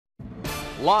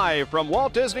Live from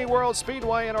Walt Disney World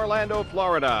Speedway in Orlando,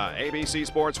 Florida, ABC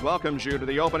Sports welcomes you to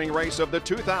the opening race of the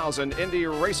 2000 Indy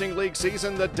Racing League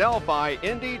season, the Delphi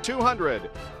Indy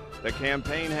 200. The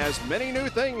campaign has many new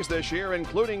things this year,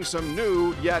 including some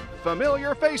new yet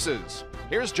familiar faces.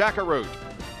 Here's Jack Arute.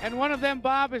 And one of them,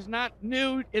 Bob, is not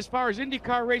new as far as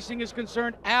IndyCar racing is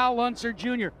concerned. Al Unser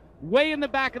Jr. way in the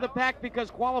back of the pack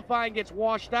because qualifying gets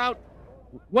washed out.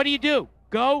 What do?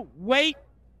 Go, wait?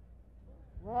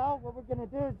 Well, what we're going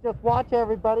to do is just watch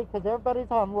everybody because everybody's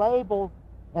on labels,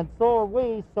 and so are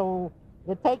we. So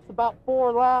it takes about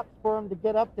 4 laps for them to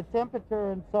get up to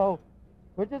temperature, and so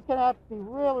we're just going to have to be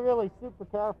really, really super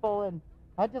careful. And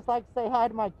I'd just like to say hi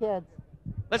to my kids.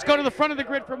 Let's go to the front of the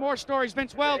grid for more stories.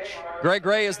 Vince Welch. Greg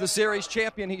Ray is the series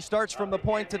champion. He starts from the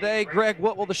point today. Greg,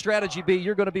 what will the strategy be?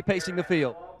 You're going to be pacing the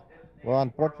field. Well,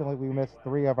 unfortunately, we missed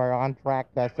 3 of our on-track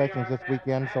sessions this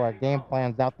weekend, so our game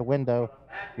plan's out the window.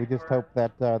 We just hope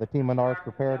that the team Menard's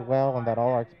prepared well and that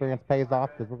all our experience pays off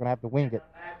because we're going to have to wing it.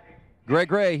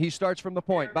 Greg Ray, he starts from the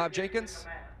point. Bob Jenkins?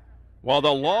 Well,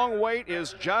 the long wait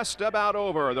is just about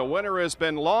over. The winter has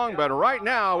been long, but right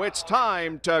now it's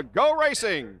time to go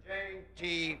racing.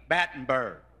 J.T.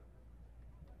 Battenberg.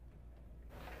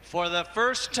 For the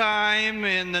first time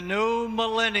in the new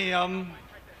millennium,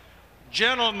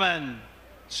 gentlemen,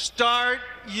 start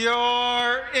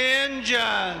your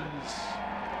engines.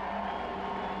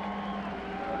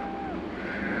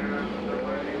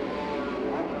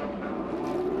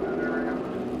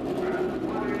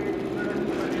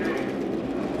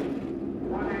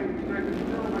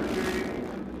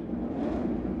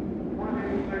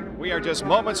 We are just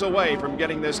moments away from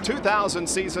getting this 2000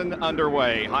 season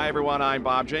underway. Hi, everyone. I'm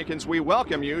Bob Jenkins. We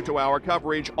welcome you to our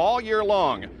coverage all year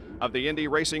long of the Indy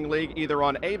Racing League, either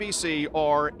on ABC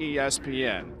or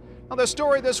ESPN. Now, the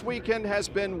story this weekend has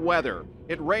been weather.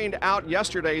 It rained out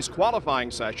yesterday's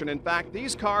qualifying session. In fact,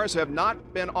 these cars have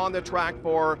not been on the track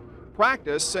for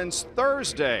practice since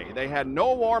Thursday. They had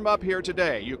no warm-up here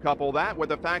today. You couple that with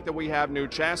the fact that we have new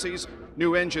chassis,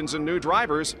 new engines, and new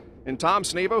drivers. And Tom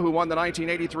Sneva, who won the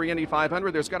 1983 Indy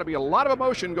 500, there's got to be a lot of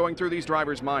emotion going through these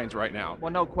drivers' minds right now.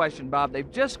 Well, no question, Bob.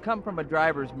 They've just come from a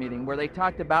drivers' meeting where they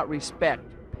talked about respect,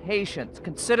 patience,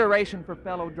 consideration for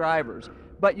fellow drivers.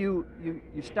 But you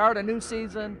start a new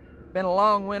season, been a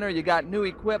long winter, you got new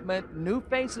equipment, new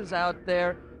faces out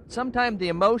there. Sometimes the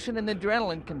emotion and the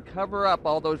adrenaline can cover up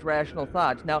all those rational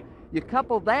thoughts. Now, you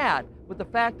couple that with the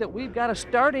fact that we've got a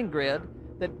starting grid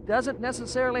that doesn't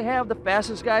necessarily have the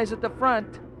fastest guys at the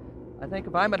front. I think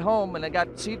if I'm at home and I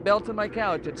got seat belts on my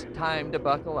couch, it's time to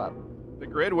buckle up. The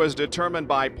grid was determined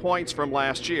by points from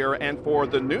last year, and for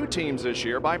the new teams this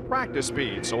year by practice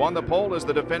speed. So on the pole is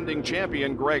the defending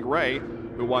champion Greg Ray,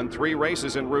 who won 3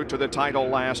 races en route to the title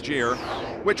last year,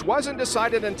 which wasn't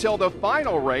decided until the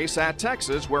final race at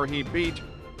Texas, where he beat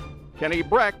Kenny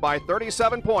Breck by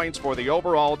 37 points for the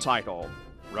overall title.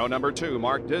 Row number 2,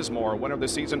 Mark Dismore, winner of the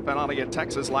season finale at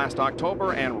Texas last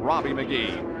October, and Robbie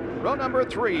McGee. Row number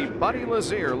 3, Buddy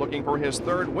Lazier, looking for his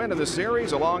 3rd win in the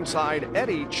series alongside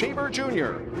Eddie Cheever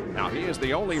Jr. Now, he is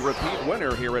the only repeat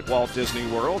winner here at Walt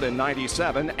Disney World in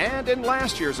 '97, and in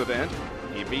last year's event,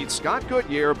 he beat Scott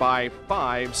Goodyear by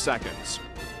 5 seconds.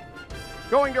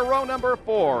 Going to row number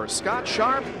 4, Scott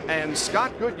Sharp and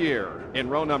Scott Goodyear. In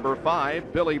row number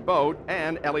 5, Billy Boat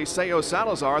and Eliseo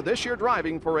Salazar, this year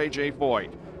driving for A.J.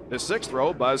 Foyt. The 6th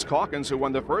row, Buzz Calkins, who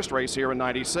won the first race here in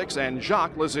 '96, and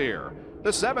Jacques Lazier. The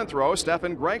 7th row,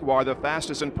 Stefan Gregoire, the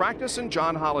fastest in practice, and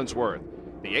John Hollinsworth.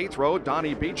 The 8th row,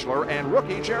 Donnie Beechler and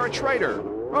rookie Jared Schrader.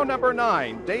 Row number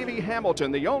 9, Davey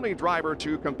Hamilton, the only driver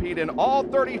to compete in all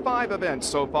 35 events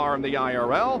so far in the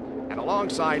IRL, and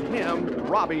alongside him,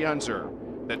 Robbie Unser.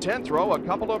 The 10th row, a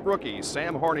couple of rookies,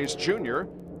 Sam Hornish Jr.,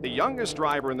 the youngest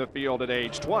driver in the field at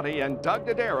age 20, and Doug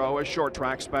Dodaro, a short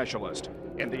track specialist.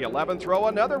 In the 11th row,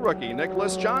 another rookie,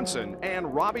 Nicholas Johnson,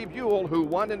 and Robbie Buell, who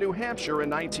won in New Hampshire in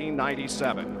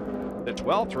 1997. The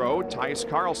 12th row, Tice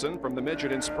Carlson from the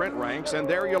midget and sprint ranks, and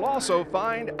there you'll also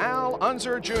find Al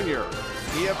Unser Jr.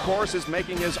 He, of course, is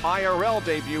making his IRL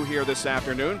debut here this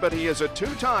afternoon, but he is a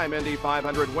 2-time Indy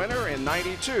 500 winner in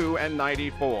 '92 and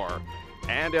 '94.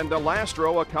 And in the last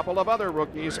row, a couple of other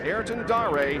rookies, Ayrton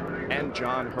Dare and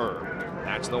John Herb.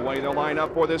 That's the way they'll line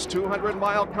up for this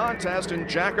 200-mile contest, and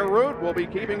Jack Arute will be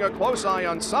keeping a close eye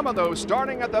on some of those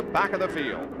starting at the back of the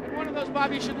field. And one of those,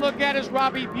 Bob, you should look at is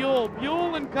Robbie Buell.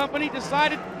 Buell and company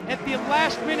decided at the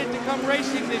last minute to come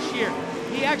racing this year.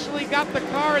 He actually got the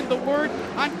car and the word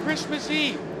on Christmas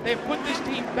Eve. They've put this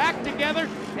team back together,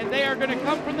 and they are going to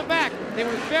come from the back. They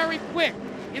were very quick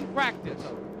in practice.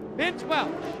 Vince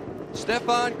Welch.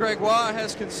 Stefan Gregoire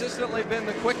has consistently been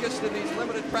the quickest in these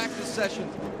limited practice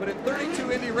sessions, but in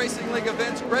 32 Indy Racing League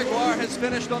events, Gregoire has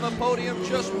finished on the podium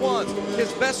just once.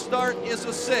 His best start is a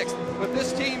 6th, but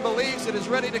this team believes it is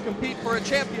ready to compete for a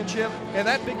championship, and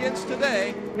that begins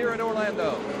today here in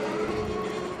Orlando.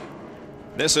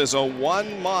 This is a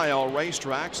 1-mile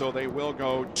racetrack, so they will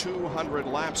go 200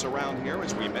 laps around here.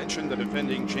 As we mentioned, the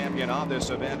defending champion of this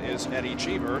event is Eddie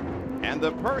Cheever, and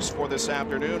the purse for this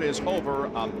afternoon is over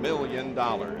 $1 million.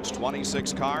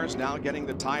 26 cars now getting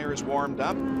the tires warmed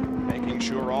up, making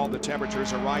sure all the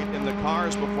temperatures are right in the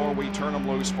cars before we turn them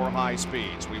loose for high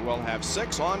speeds. We will have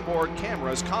 6 onboard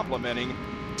cameras complementing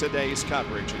today's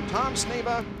coverage. And Tom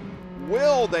Sneva,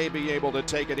 will they be able to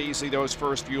take it easy those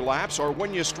first few laps, or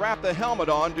when you strap the helmet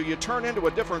on, do you turn into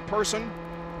a different person?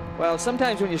 Well,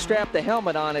 sometimes when you strap the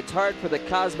helmet on, it's hard for the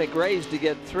cosmic rays to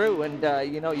get through,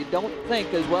 and you know, you don't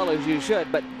think as well as you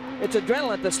should, but it's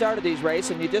adrenaline at the start of these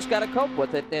races, and you just got to cope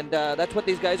with it, and that's what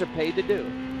these guys are paid to do.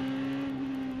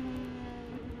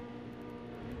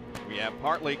 We have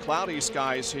partly cloudy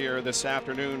skies here this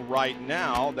afternoon right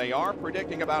now. They are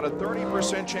predicting about a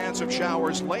 30% chance of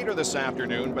showers later this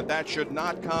afternoon, but that should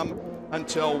not come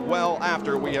until well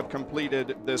after we have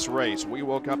completed this race. We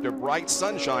woke up to bright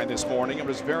sunshine this morning. It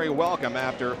was very welcome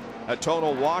after a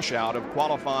total washout of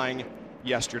qualifying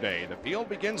yesterday. The field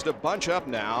begins to bunch up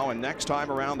now, and next time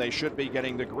around they should be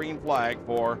getting the green flag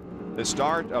for the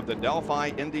start of the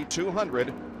Delphi Indy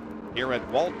 200 here at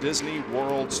Walt Disney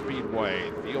World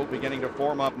Speedway. The field beginning to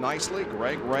form up nicely.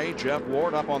 Greg Ray, Jeff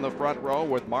Ward up on the front row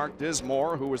with Mark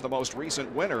Dismore, who was the most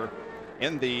recent winner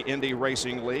in the Indy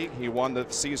Racing League. He won the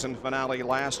season finale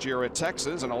last year at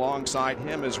Texas, and alongside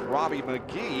him is Robbie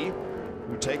McGee,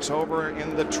 who takes over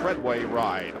in the Treadway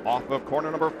ride. Off of corner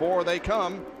number 4 they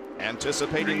come,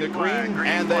 anticipating the green,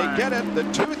 and they get it. The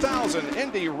 2000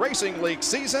 Indy Racing League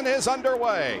season is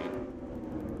underway.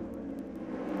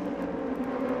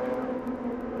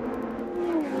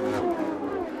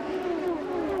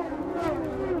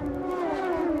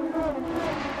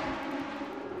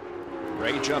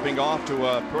 Ray jumping off to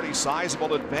a pretty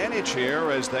sizable advantage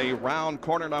here as they round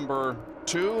corner number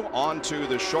 2 onto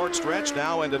the short stretch,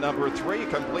 now into number 3,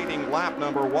 completing lap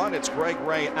number 1. It's Greg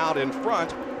Ray out in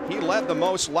front. He led the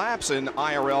most laps in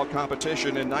IRL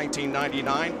competition in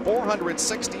 1999,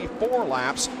 464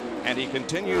 laps, and he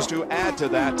continues to add to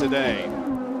that today.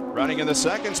 Running in the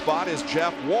second spot is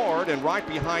Jeff Ward, and right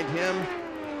behind him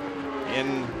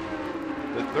in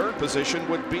the third position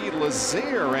would be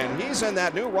Lazier, and he's in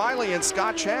that new Riley and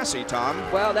Scott chassis, Tom.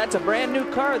 Well, that's a brand new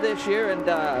car this year, and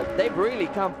they've really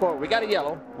come forward. We got a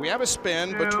yellow. We have a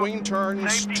spin between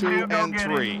turns 2 and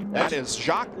 3. That is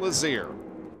Jacques Lazier.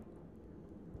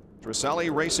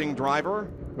 Tresselli racing driver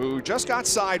who just got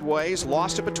sideways,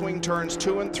 lost it between turns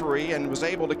 2 and 3, and was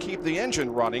able to keep the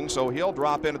engine running, so he'll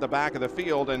drop into the back of the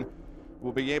field and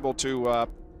will be able to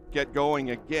get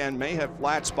going again. May have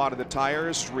flat spotted the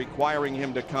tires, requiring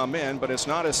him to come in, but it's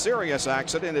not a serious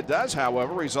accident. It does,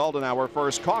 however, result in our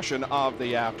first caution of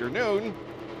the afternoon.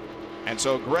 And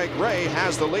so Greg Ray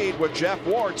has the lead with Jeff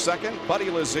Ward second. Buddy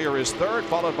Lazier is third,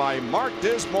 followed by Mark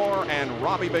Dismore and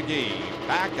Robbie McGee.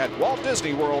 Back at Walt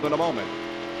Disney World in a moment.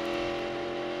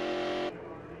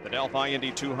 The Delphi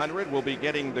Indy 200 will be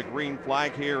getting the green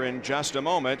flag here in just a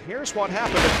moment. Here's what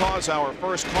happened to cause our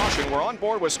first caution. We're on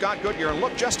board with Scott Goodyear, and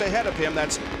look just ahead of him.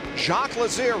 That's Jacques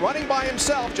Lazier running by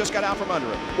himself, just got out from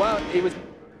under him. Well, he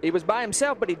was by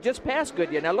himself, but he just passed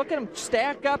Goodyear. Now look at him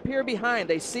stack up here behind.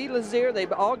 They see Lazier, they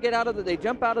all get out of they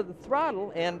jump out of the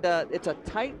throttle, and it's a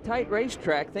tight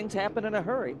racetrack. Things happen in a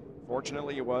hurry.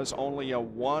 Fortunately, it was only a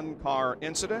one-car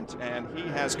incident, and he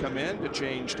has come in to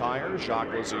change tires.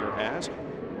 Jacques Lazier has.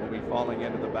 Will be falling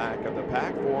into the back of the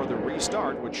pack for the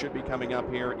restart, which should be coming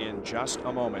up here in just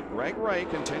a moment. Greg Ray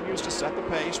continues to set the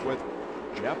pace with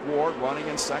Jeff Ward running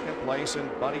in second place and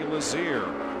Buddy Lazier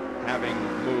having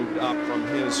moved up from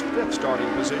his 5th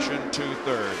starting position to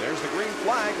 3rd. There's the green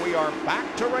flag. We are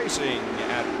back to racing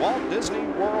at Walt Disney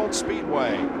World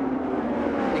Speedway.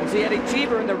 You can see Eddie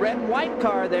Cheever in the red and white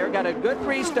car there. Got a good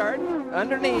restart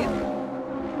underneath.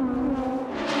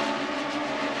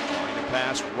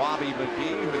 Past Robbie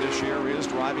McGee, who this year is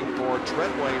driving for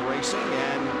Treadway Racing,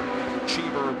 and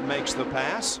Cheever makes the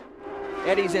pass.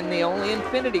 Eddie's in the only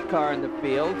Infinity car in the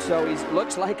field, so he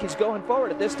looks like he's going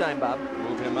forward at this time, Bob.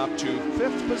 Move him up to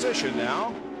 5th position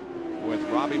now, with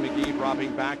Robbie McGee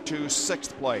dropping back to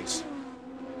 6th place.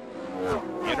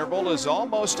 Interval is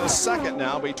almost a second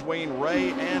now between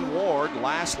Ray and Ward.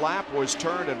 Last lap was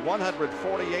turned at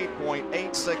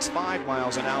 148.865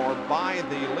 miles an hour by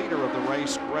the leader of the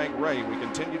race, Greg Ray. We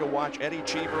continue to watch Eddie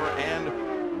Cheever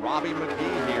and Robbie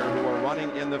McGee here, who are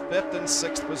running in the 5th and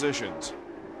 6th positions.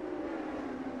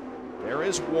 There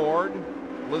is Ward,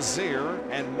 Lazier,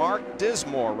 and Mark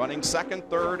Dismore running 2nd,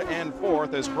 3rd, and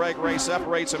 4th as Greg Ray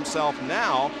separates himself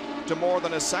now to more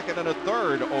than a 2nd and a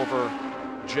 3rd over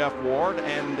Jeff Ward,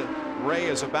 and Ray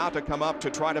is about to come up to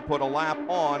try to put a lap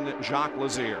on Jacques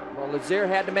Lazier. Well, Lazier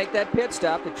had to make that pit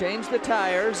stop to change the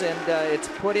tires, and it's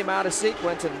put him out of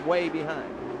sequence and way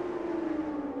behind.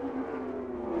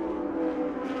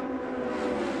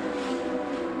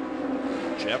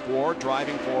 Jeff Ward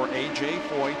driving for A.J.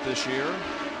 Foyt this year.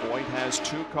 Foyt has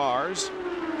 2 cars.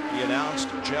 He announced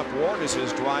Jeff Ward as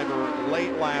his driver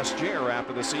late last year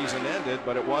after the season ended,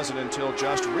 but it wasn't until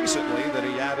just recently that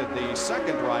he added the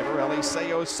 2nd driver,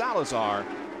 Eliseo Salazar,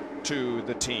 to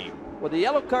the team. Well, the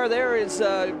yellow car there is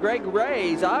Greg Ray.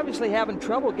 He's obviously having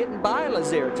trouble getting by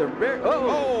Lazier. It's a very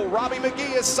Robbie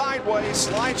McGee is sideways,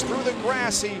 slides through the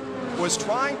grass. He was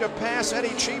trying to pass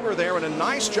Eddie Cheever there, and a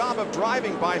nice job of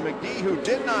driving by McGee, who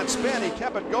did not spin. He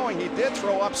kept it going. He did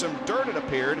throw up some dirt, it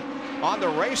appeared, on the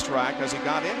racetrack as he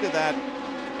got into that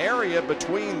area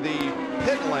between the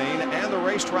pit lane and the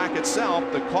racetrack itself.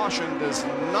 The caution does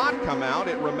not come out.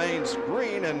 It remains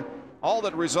green, and all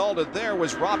that resulted there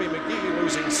was Robbie McGee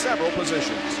losing several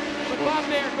positions. But Bob,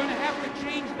 they are going to have to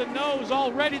change the nose.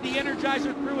 Already the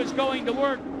Energizer crew is going to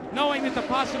work, knowing that the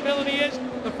possibility is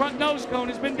the front nose cone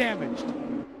has been damaged.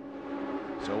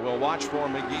 So we'll watch for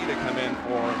McGee to come in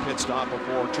for a pit stop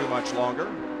before too much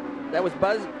longer. That was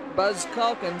Buzz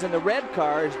Calkins, and the red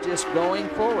car is just going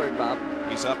forward, Bob.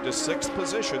 He's up to 6th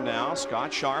position now.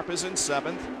 Scott Sharp is in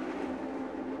 7th.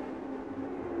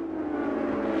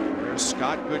 There's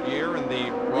Scott Goodyear in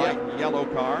the bright yellow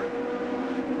car.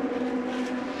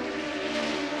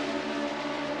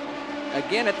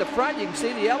 Again, at the front, you can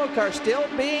see the yellow car still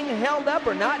being held up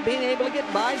or not being able to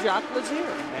get by Jacques Lazier.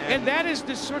 And that is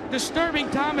disturbing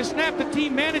Thomas Knapp, the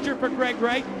team manager for Greg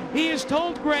Ray. He has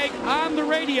told Greg on the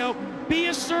radio, be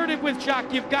assertive with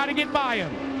Jacques. You've got to get by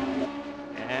him.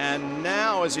 And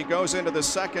now as he goes into the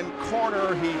 2nd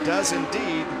corner, he does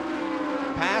indeed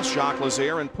pass Jacques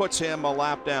Lazier and puts him a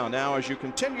lap down. Now as you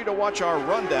continue to watch our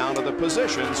rundown of the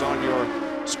positions on your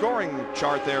scoring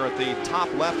chart there at the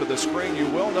top left of the screen, you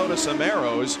will notice some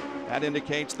arrows. That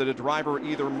indicates that a driver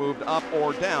either moved up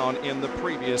or down in the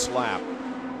previous lap.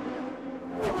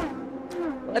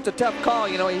 That's a tough call.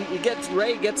 You know,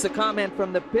 Ray gets the comment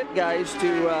from the pit guys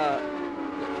to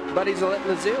buddies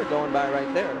Lazier going by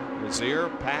right there. Lazier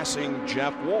passing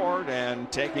Jeff Ward and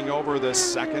taking over the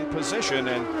 2nd position,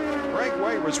 and Greg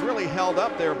Ray was really held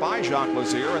up there by Jacques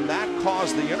Lazier, and that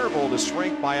caused the interval to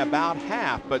shrink by about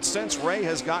half. But since Ray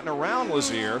has gotten around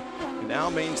Lazier, it now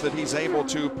means that he's able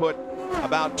to put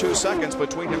about 2 seconds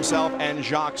between himself and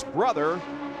Jacques' brother,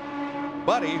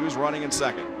 Buddy, who's running in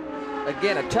 2nd.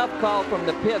 Again, a tough call from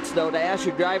the pits, though, to ask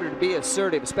your driver to be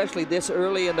assertive, especially this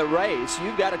early in the race.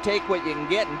 You've got to take what you can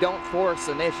get and don't force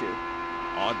an issue.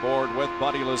 On board with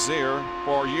Buddy Lazier.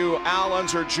 For you Al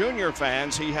Unser Jr.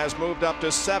 fans, he has moved up to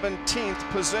 17th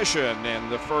position in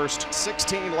the first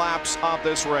 16 laps of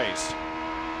this race.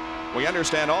 We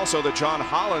understand also that John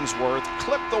Hollinsworth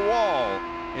clipped the wall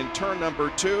in turn number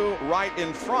 2 right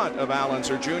in front of Al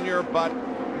Unser Jr., but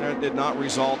it did not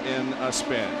result in a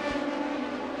spin.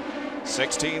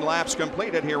 16 laps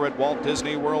completed here at Walt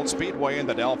Disney World Speedway in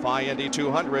the Delphi Indy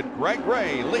 200. Greg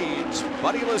Ray leads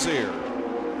Buddy Lazier.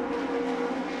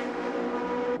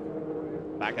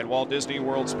 Back at Walt Disney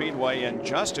World Speedway, and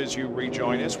just as you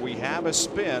rejoin us, we have a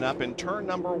spin up in turn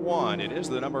number 1. It is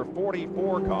the number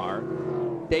 44 car.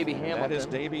 Davey Hamilton. That is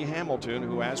Davey Hamilton,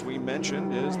 who, as we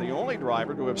mentioned, is the only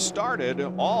driver to have started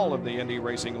all of the Indy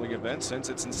Racing League events since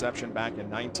its inception back in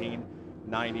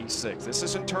 1996. This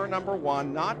is in turn number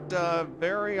 1. Not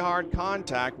very hard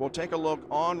contact. We'll take a look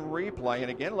on replay, and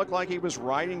again, looked like he was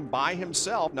riding by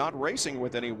himself, not racing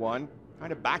with anyone.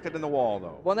 Kind of backed it in the wall,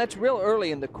 though. Well, that's real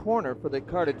early in the corner for the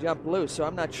car to jump loose, so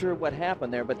I'm not sure what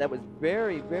happened there, but that was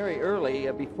very, very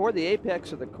early before the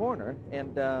apex of the corner,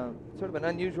 and sort of an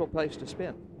unusual place to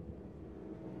spin.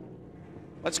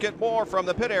 Let's get more from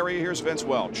the pit area. Here's Vince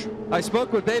Welch. I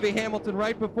spoke with Davey Hamilton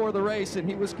right before the race, and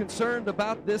he was concerned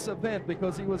about this event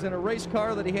because he was in a race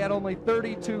car that he had only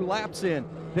 32 laps in.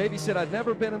 Davey said, I've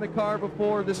never been in the car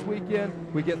before this weekend.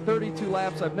 We get 32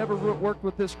 laps. I've never worked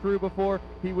with this crew before.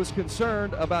 He was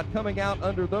concerned about coming out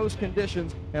under those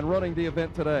conditions and running the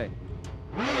event today.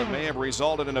 Well, it may have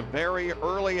resulted in a very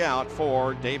early out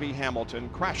for Davey Hamilton,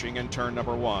 crashing in turn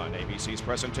number 1. ABC's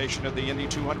presentation of the Indy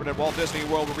 200 at Walt Disney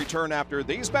World will return after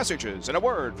these messages and a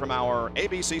word from our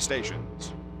ABC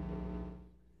stations.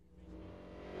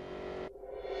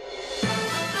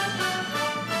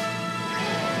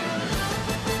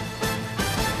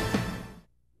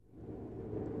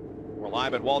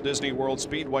 Relive at Walt Disney World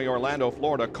Speedway, Orlando,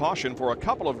 Florida. Caution for a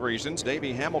couple of reasons.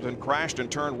 Davey Hamilton crashed in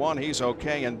turn 1. He's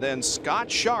okay. And then Scott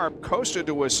Sharp coasted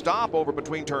to a stop over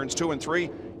between turns 2 and 3.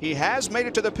 He has made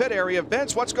it to the pit area.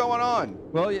 Vince, what's going on?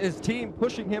 Well, his team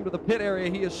pushing him to the pit area.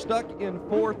 He is stuck in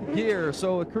 4th gear.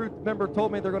 So a crew member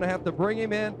told me they're going to have to bring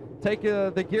him in, take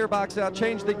the gearbox out,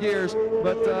 change the gears.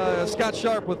 But Scott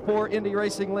Sharp with 4 Indy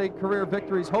Racing League career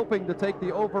victories, hoping to take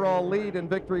the overall lead in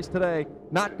victories today.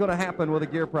 Not going to happen with a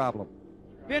gear problem.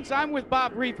 Vince, I'm with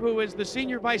Bob Reif, who is the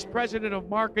Senior Vice President of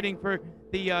Marketing for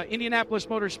the Indianapolis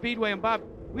Motor Speedway. And Bob,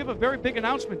 we have a very big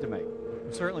announcement to make.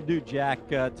 We certainly do, Jack.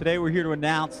 Today we're here to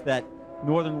announce that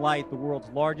Northern Light, the world's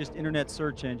largest internet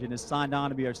search engine, has signed on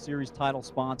to be our series title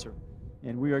sponsor.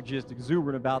 And we are just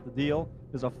exuberant about the deal.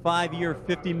 There's a 5-year,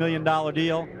 $50 million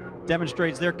deal.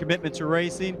 Demonstrates their commitment to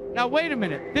racing. Now, wait a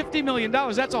minute. $50 million,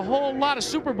 that's a whole lot of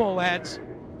Super Bowl ads.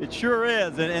 It sure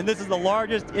is. And this is the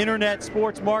largest internet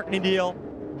sports marketing deal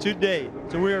to date.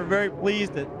 So we are very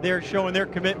pleased that they're showing their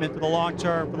commitment to the long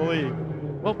term for the league.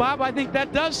 Well, Bob, I think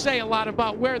that does say a lot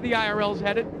about where the IRL's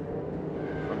headed.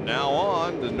 From now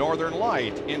on, the Northern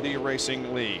Light Indy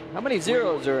Racing League. How many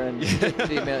zeros are in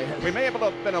 50 million? We may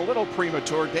have been a little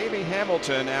premature. Davey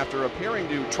Hamilton, after appearing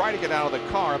to try to get out of the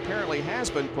car, apparently has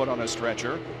been put on a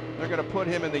stretcher. They're going to put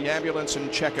him in the ambulance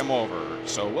and check him over.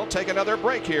 So we'll take another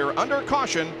break here under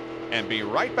caution and be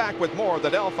right back with more of the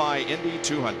Delphi Indy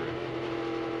 200.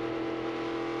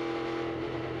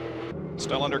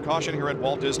 Still under caution here at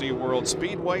Walt Disney World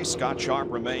Speedway. Scott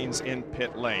Sharp remains in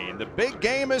pit lane. The big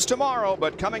game is tomorrow,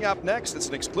 but coming up next, it's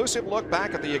an exclusive look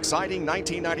back at the exciting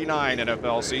 1999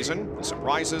 NFL season. The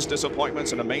surprises,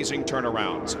 disappointments, and amazing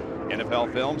turnarounds.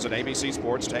 NFL Films and ABC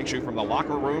Sports takes you from the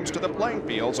locker rooms to the playing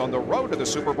fields on the road to the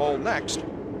Super Bowl next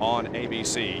on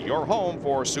ABC. Your home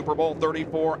for Super Bowl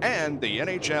 34 and the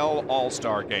NHL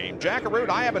All-Star Game. Jackaroo,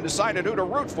 I haven't decided who to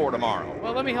root for tomorrow.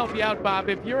 Well, let me help you out, Bob.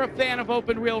 If you're a fan of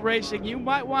open-wheel racing, you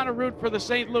might want to root for the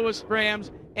St. Louis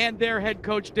Rams and their head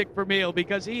coach, Dick Vermeil,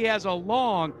 because he has a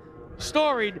long,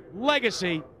 storied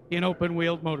legacy in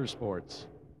open-wheeled motorsports.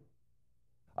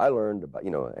 I learned about,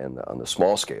 and on the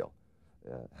small scale,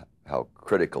 how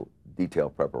critical detail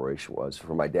preparation was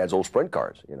for my dad's old sprint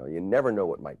cars. You never know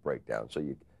what might break down. So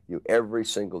you every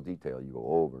single detail you go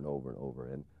over and over and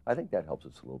over. And I think that helps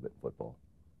us a little bit in football.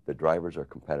 The drivers are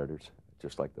competitors,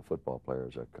 just like the football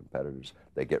players are competitors.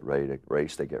 They get ready to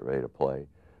race, they get ready to play.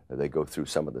 They go through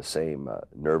some of the same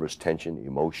nervous tension,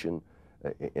 emotion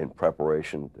in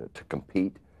preparation to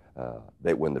compete.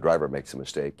 When the driver makes a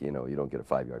mistake, you don't get a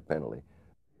 5-yard penalty.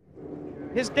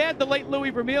 His dad, the late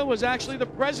Louis Vermeil, was actually the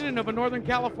president of a Northern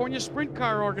California sprint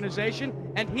car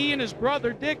organization, and he and his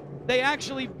brother, Dick, they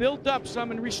actually built up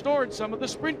some and restored some of the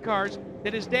sprint cars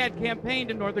that his dad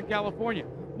campaigned in Northern California.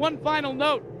 One final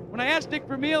note, when I asked Dick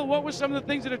Vermeil what was some of the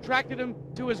things that attracted him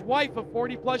to his wife of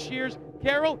 40-plus years,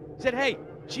 Carol, said, hey,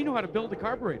 she knew how to build a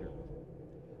carburetor.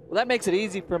 Well, that makes it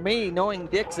easy for me, knowing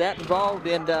Dick's that involved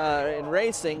in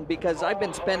racing, because I've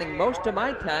been spending most of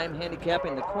my time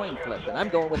handicapping the coin flip, and I'm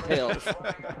going with tails.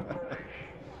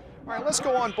 All right, let's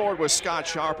go on board with Scott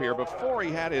Sharp here. Before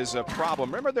he had his problem,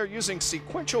 remember they're using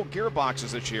sequential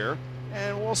gearboxes this year,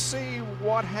 and we'll see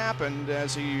what happened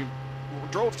as he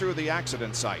drove through the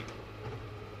accident site.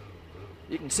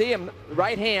 You can see him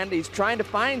right hand, he's trying to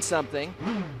find something,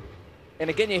 and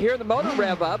again you hear the motor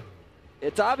rev up.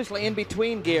 It's obviously in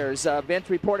between gears. Vince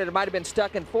reported it might have been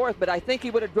stuck in 4th, but I think he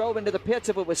would have drove into the pits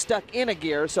if it was stuck in a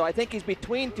gear, so I think he's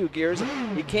between 2 gears.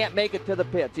 He can't make it to the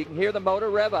pits. You can hear the motor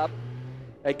rev up.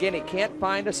 Again, he can't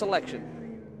find a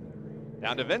selection.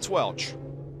 Down to Vince Welch.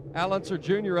 Al Unser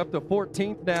Jr. up to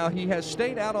 14th now. He has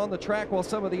stayed out on the track while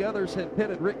some of the others had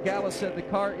pitted. Rick Gallus said the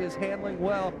car is handling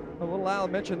well. A little Al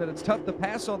mentioned that it's tough to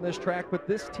pass on this track, but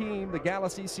this team, the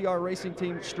Gallus ECR racing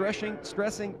team,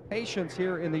 stressing patience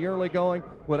here in the early going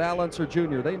with Al Unser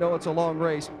Jr. They know it's a long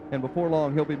race, and before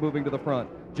long he'll be moving to the front.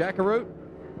 Jackaroo?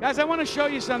 Guys, I want to show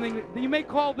you something. You may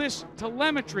call this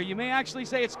telemetry. You may actually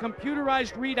say it's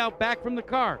computerized readout back from the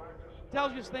car. It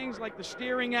tells you things like the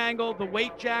steering angle, the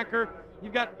weight jacker.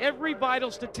 You've got every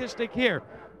vital statistic here.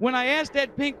 When I asked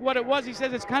Ed Pink what it was, he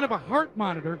says it's kind of a heart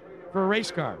monitor for a race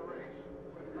car.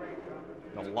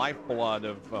 The lifeblood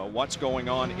of what's going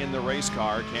on in the race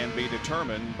car can be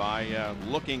determined by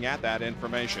looking at that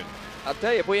information. I'll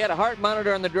tell you, if we had a heart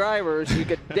monitor on the drivers, you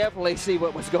could definitely see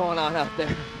what was going on out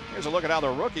there. Here's a look at how the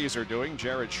rookies are doing.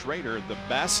 Jared Schrader, the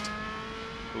best,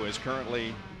 who is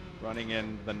currently running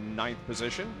in the 9th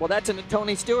position. Well, that's in a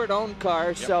Tony Stewart-owned car,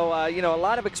 yep. So, a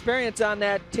lot of experience on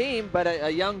that team, but a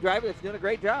young driver that's doing a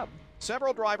great job.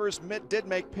 Several drivers did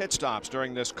make pit stops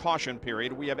during this caution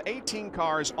period. We have 18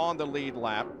 cars on the lead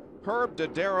lap. Herb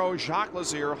Dodaro, Jacques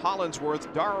Lazier,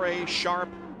 Hollinsworth, Dare Sharp,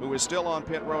 who is still on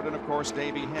pit road, and of course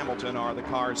Davey Hamilton are the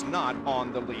cars not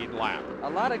on the lead lap. A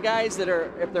lot of guys that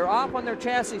are, if they're off on their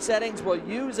chassis settings, will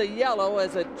use a yellow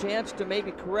as a chance to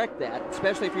maybe correct that,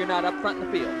 especially if you're not up front in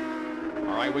the field.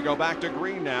 All right, we go back to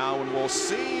green now, and we'll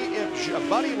see if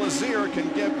Buddy Lazier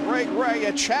can give Greg Ray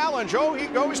a challenge. Oh, he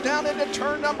goes down into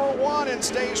turn number 1 and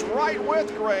stays right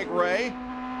with Greg Ray.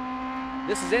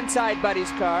 This is inside Buddy's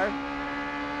car.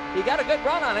 He got a good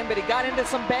run on him, but he got into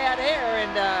some bad air,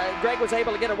 and Greg was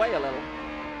able to get away a little.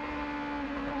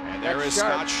 And there is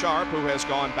Scott Sharp, who has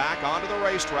gone back onto the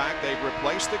racetrack. They've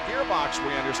replaced the gearbox,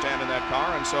 we understand, in that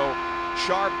car, and so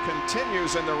Sharp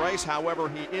continues in the race. However,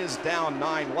 he is down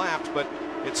 9 laps, but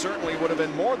it certainly would have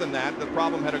been more than that. The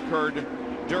problem had occurred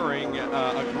during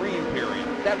a green period.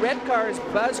 That red car is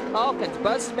Buzz Calkins.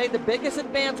 Buzz has made the biggest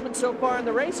advancement so far in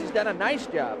the race. He's done a nice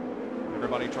job.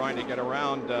 Everybody trying to get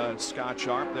around Scott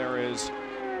Sharp. There is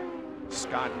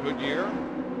Scott Goodyear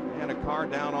and a car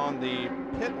down on the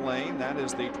pit lane. That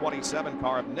is the 27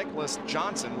 car of Nicholas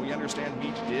Johnson. We understand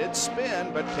he did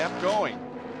spin but kept going.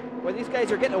 Well, these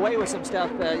guys are getting away with some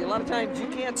stuff. A lot of times you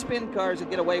can't spin cars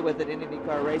and get away with it in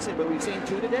IndyCar racing, but we've seen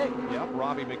 2 today. Yep,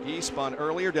 Robbie McGee spun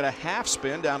earlier, did a half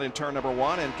spin down in turn number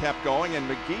 1 and kept going, and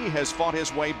McGee has fought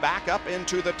his way back up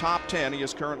into the top 10. He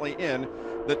is currently in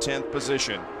the 10th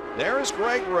position. There is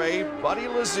Greg Ray, Buddy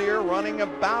Lazier running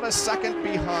about a second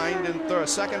behind in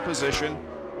second position,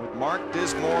 with Mark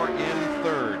Dismore in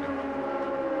 3rd.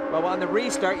 Well, on the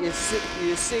restart, you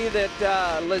see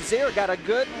that Lazier got a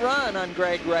good run on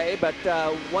Greg Ray, but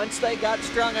once they got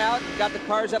strung out and got the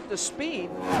cars up to speed,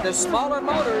 the smaller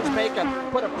motors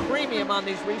put a premium on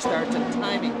these restarts and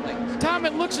timing things. Tom,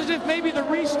 it looks as if maybe the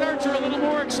restarts are a little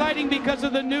more exciting because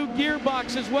of the new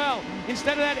gearbox as well.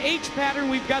 Instead of that H pattern,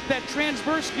 we've got that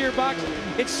transverse gearbox.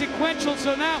 It's sequential,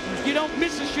 so now you don't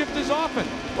miss a shift as often.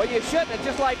 Well, you shouldn't. It's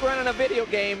just like running a video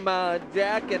game,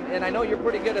 Jack, and I know you're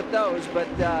pretty good at those, but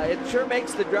it sure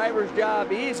makes the driver's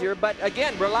job easier. But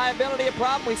again, reliability a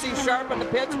problem. We see Sharp in the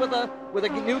pits with a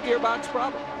new gearbox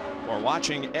problem. We're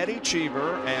watching Eddie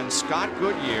Cheever and Scott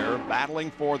Goodyear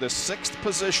battling for the 6th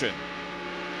position.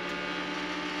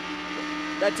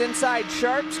 That's inside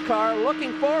Sharp's car,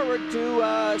 looking forward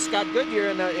to Scott Goodyear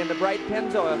in the bright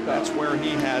Pennzoil car. That's where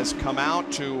he has come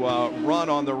out to run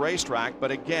on the racetrack, but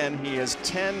again, he is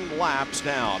 10 laps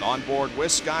down. On board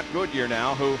with Scott Goodyear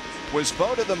now, who was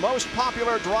voted the most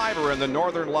popular driver in the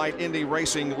Northern Light Indy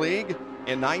Racing League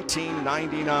in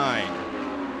 1999.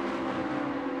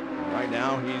 Right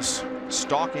now, he's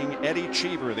stalking Eddie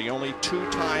Cheever, the only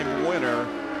 2-time winner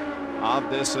of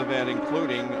this event,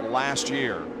 including last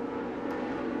year.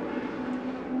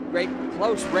 Great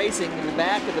close racing in the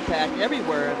back of the pack,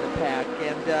 everywhere in the pack,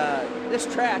 and this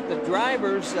track, the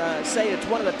drivers say it's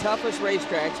one of the toughest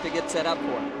racetracks to get set up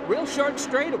for. Real short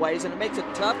straightaways, and it makes it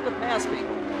tough to pass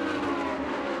people.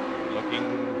 Looking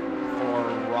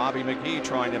for Robbie McGee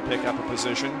trying to pick up a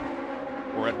position.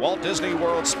 We're at Walt Disney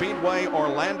World Speedway,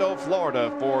 Orlando,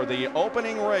 Florida for the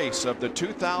opening race of the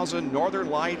 2000 Northern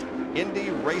Light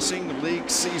Indy Racing League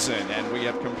season, and we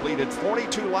have completed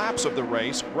 42 laps of the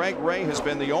race. Greg Ray has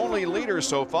been the only leader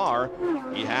so far.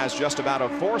 He has just about a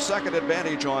 4-second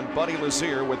advantage on Buddy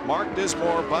Lazier, with Mark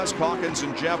Dismore, Buzz Calkins,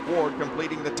 and Jeff Ward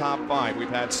completing the top 5. We've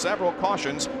had several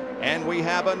cautions, and we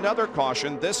have another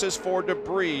caution. This is for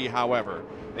debris, however.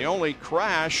 The only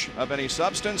crash of any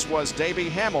substance was Davey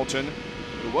Hamilton,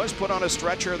 who was put on a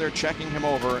stretcher. They're checking him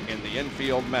over in the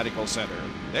infield medical center.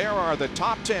 There are the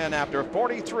top 10 after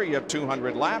 43 of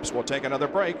 200 laps. We'll take another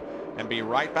break and be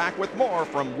right back with more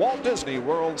from Walt Disney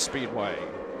World Speedway.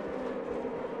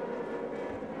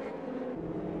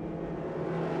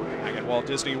 Back at Walt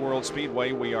Disney World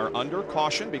Speedway, we are under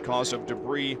caution because of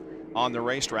debris on the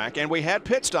racetrack, and we had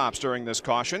pit stops during this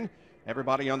caution.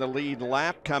 Everybody on the lead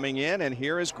lap coming in, and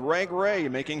here is Greg Ray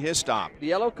making his stop. The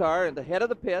yellow car at the head of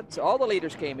the pits. All the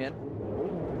leaders came in.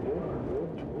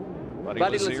 Buddy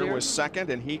Lazier was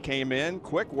second, and he came in.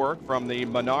 Quick work from the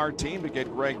Menard team to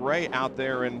get Greg Ray out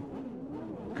there in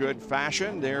good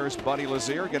fashion. There's Buddy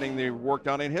Lazier getting the work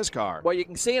done in his car. Well, you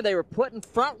can see they were putting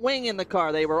front wing in the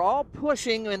car. They were all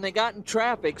pushing when they got in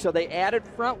traffic, so they added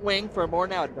front wing for more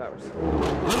nod powers.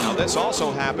 Now, this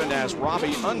also happened as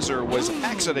Robbie Unser was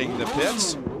exiting the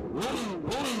pits,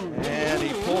 and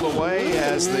he pulled away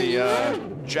as the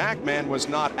Jackman was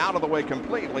not out of the way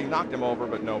completely, knocked him over,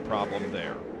 but no problem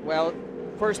there. Well,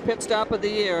 first pit stop of the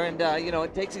year, and you know,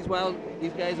 it takes these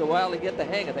guys a while to get the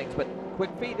hang of things, but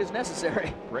quick feet is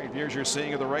necessary. Great views you're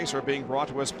seeing of the race are being brought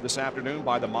to us this afternoon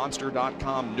by the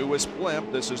Monster.com newest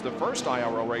blimp. This is the first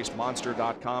IRL race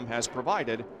Monster.com has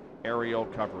provided aerial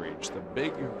coverage. The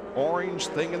big orange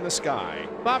thing in the sky.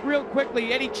 Bob, real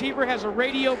quickly, Eddie Cheever has a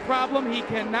radio problem. He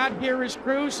cannot hear his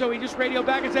crew, so he just radioed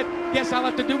back and said, guess I'll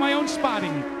have to do my own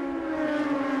spotting.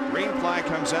 Green flag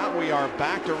comes out. We are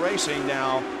back to racing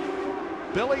now.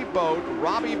 Billy Boat,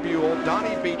 Robbie Buell,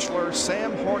 Donnie Beechler,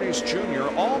 Sam Hornish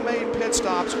Jr. all made pit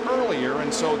stops earlier,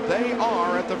 and so they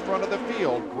are at the front of the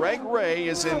field. Greg Ray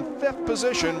is in 5th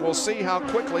position. We'll see how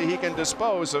quickly he can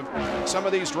dispose of some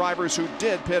of these drivers who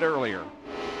did pit earlier.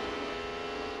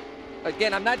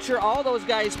 Again, I'm not sure all those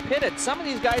guys pitted. Some of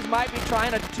these guys might be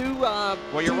trying a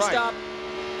two-stop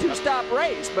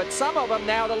race, but some of them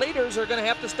now, the leaders, are going to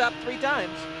have to stop 3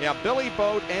 times. Yeah, Billy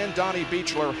Boat and Donnie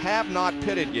Beechler have not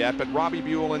pitted yet, but Robbie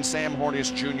Buell and Sam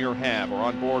Hornish Jr. have. We're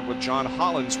on board with John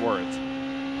Hollinsworth.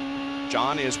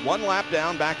 John is 1 lap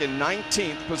down, back in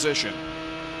 19th position.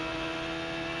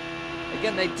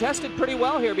 Again, they tested pretty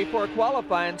well here before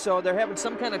qualifying, so they're having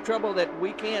some kind of trouble that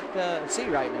we can't see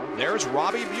right now. There's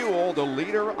Robbie Buell, the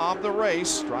leader of the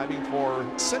race, driving for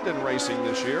Sinden Racing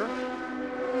this year.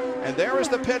 And there is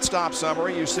the pit stop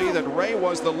summary. You see that Ray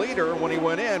was the leader when he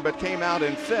went in, but came out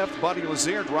in 5th. Buddy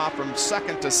Lazier dropped from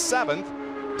 2nd to 7th.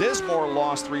 Dismore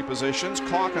lost 3 positions.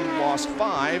 Calkin lost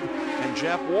 5. And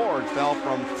Jeff Ward fell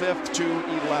from 5th to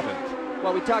 11th.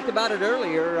 Well, we talked about it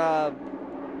earlier.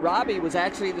 Robbie was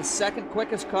actually the 2nd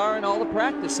quickest car in all the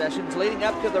practice sessions leading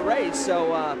up to the race.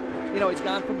 So, you know, he's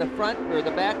gone from the front or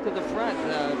the back to the front.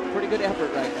 Pretty good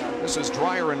effort right now. This is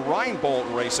Dreyer and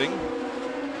Reinbold Racing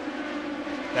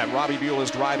that Robbie Buell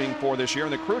is driving for this year,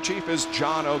 and the crew chief is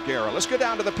John O'Gara. Let's go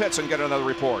down to the pits and get another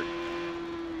report.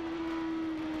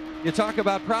 You talk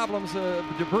about problems,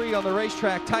 debris on the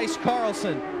racetrack. Tice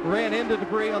Carlson ran into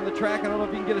debris on the track. I don't know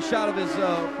if you can get a shot of his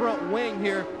front wing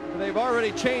here. They've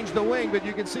already changed the wing, but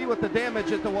you can see what the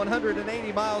damage at the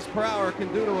 180 miles per hour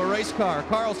can do to a race car.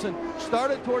 Carlson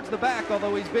started towards the back,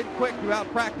 although he's been quick throughout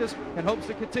practice and hopes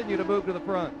to continue to move to the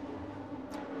front.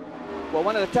 Well,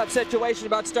 one of the tough situations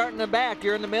about starting the back,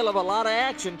 you're in the middle of a lot of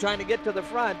action trying to get to the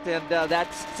front, and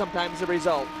that's sometimes the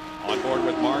result. On board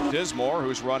with Mark Dismore,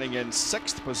 who's running in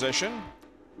 6th position.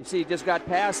 You see, he just got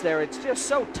past there. It's just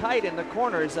so tight in the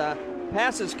corners.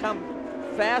 Passes come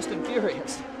fast and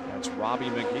furious. That's Robbie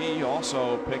McGee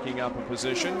also picking up a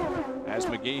position, as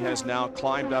McGee has now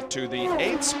climbed up to the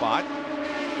 8th spot.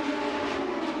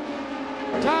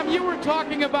 Tom, you were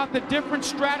talking about the different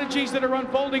strategies that are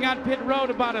unfolding on pit road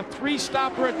about a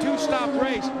 3-stop or a 2-stop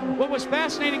race. What was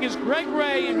fascinating is Greg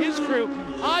Ray and his crew,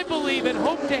 I believe, had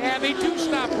hoped to have a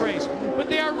 2-stop race, but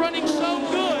they are running so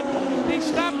good, they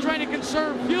stopped trying to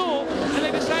conserve fuel, and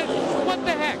they decided, what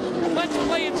the heck, let's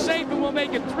play it safe and we'll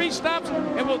make it 3 stops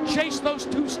and we'll chase those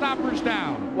 2-stoppers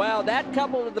down. Well, that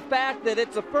coupled with the fact that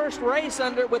it's the first race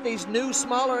with these new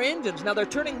smaller engines. Now they're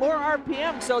turning more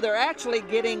RPM, so they're actually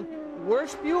getting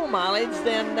worse fuel mileage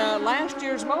than last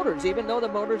year's motors, even though the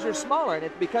motors are smaller, and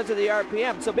it's because of the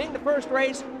RPM. So being the first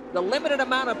race, the limited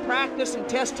amount of practice and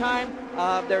test time,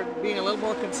 they're being a little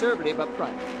more conservative up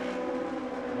front.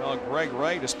 Well, Greg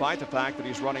Ray, despite the fact that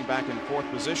he's running back in 4th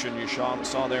position, you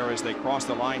saw there as they crossed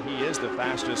the line, he is the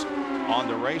fastest on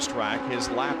the racetrack.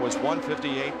 His lap was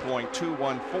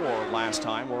 158.214 last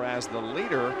time, whereas the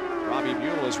leader, Robbie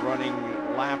Buell, is running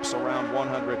laps around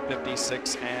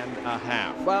 156 and a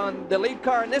half. Well, and the lead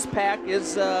car in this pack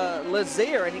is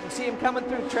Lazier, and you can see him coming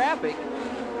through traffic.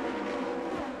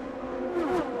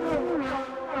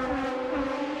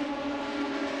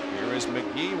 Here is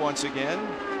McGee once again.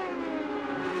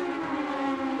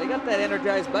 They got that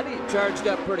energized buddy charged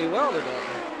up pretty well today.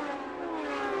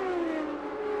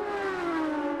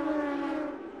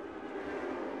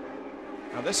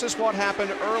 Now this is what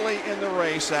happened early in the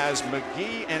race as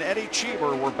McGee and Eddie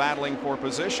Cheever were battling for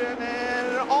position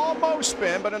and almost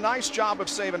spin, but a nice job of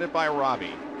saving it by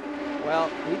Robbie.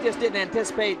 Well, he just didn't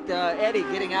anticipate Eddie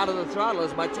getting out of the throttle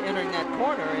as much entering that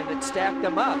corner, and it stacked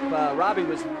him up. Robbie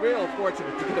was real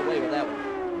fortunate to get away with that one.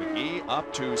 McGee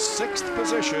up to 6th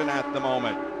position at the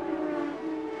moment.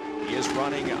 He is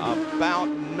running about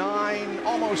 9,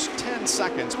 almost 10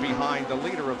 seconds behind the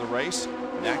leader of the race.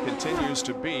 And that continues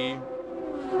to be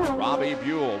Robbie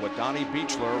Buell, with Donnie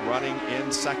Beechler running in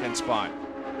 2nd spot.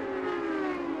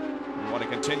 We want to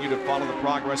continue to follow the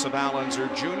progress of Al Unser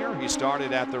Jr. He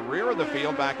started at the rear of the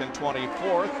field back in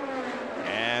 24th.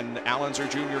 And Al Unser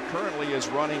Jr. currently is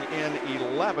running in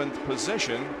 11th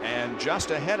position, and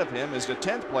just ahead of him is the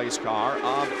 10th place car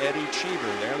of Eddie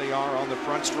Cheever. There they are on the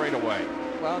front straightaway.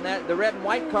 Well, and the red and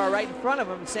white car right in front of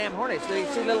him, Sam Hornish. So you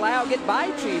see little Al get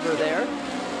by Cheever there.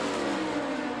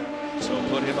 So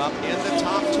put him up in the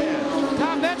top 10.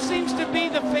 Tom, that seems to be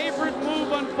the favorite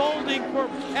move unfolding for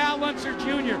Al Unser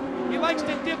Jr. He likes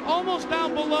to dip almost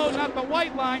down below, not the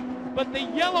white line, but the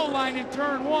yellow line in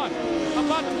turn 1.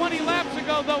 About 20 laps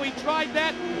ago, though, he tried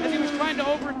that as he was trying to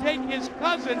overtake his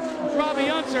cousin, Robbie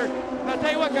Unser. And I'll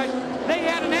tell you what, guys, they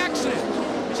had an accident.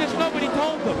 It's just nobody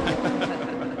told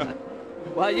them.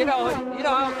 Well, you know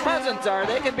how cousins are.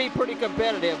 They can be pretty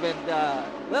competitive,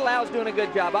 and little Al's doing a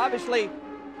good job. Obviously,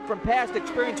 from past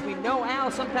experience, we know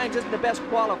Al sometimes isn't the best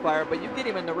qualifier, but you get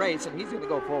him in the race, and he's going to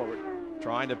go forward.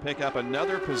 Trying to pick up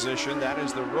another position. That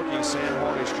is the rookie Sam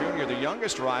Hornish Jr., the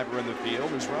youngest driver in the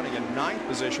field, who's running in 9th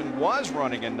position, was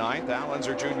running in 9th. Al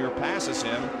Unser Jr. passes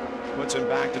him, puts him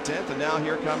back to 10th, and now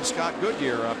here comes Scott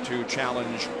Goodyear up to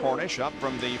challenge Hornish up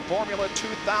from the Formula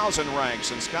 2000 ranks,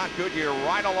 and Scott Goodyear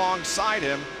right alongside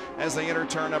him as they enter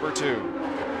turn number 2.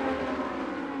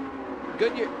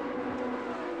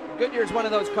 Goodyear is one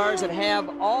of those cars that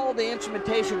have all the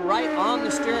instrumentation right on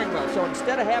the steering wheel. So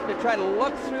instead of having to try to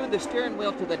look through the steering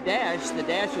wheel to the dash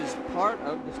is part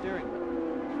of the steering wheel.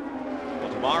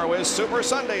 Well, tomorrow is Super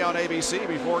Sunday on ABC.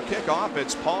 Before kickoff,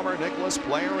 it's Palmer, Nicholas,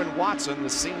 Player, and Watson, the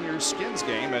senior skins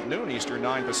game at noon Eastern,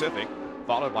 9 Pacific,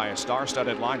 followed by a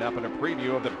star-studded lineup and a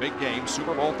preview of the big game.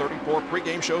 Super Bowl 34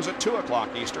 pregame shows at 2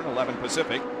 o'clock Eastern, 11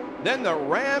 Pacific. Then the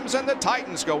Rams and the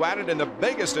Titans go at it in the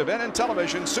biggest event in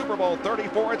television, Super Bowl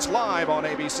 34. It's live on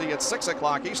ABC at 6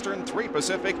 o'clock Eastern, 3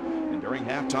 Pacific. And during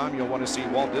halftime, you'll want to see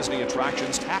Walt Disney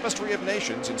Attractions' Tapestry of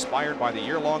Nations, inspired by the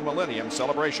year-long Millennium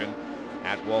celebration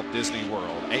at Walt Disney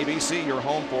World. ABC, your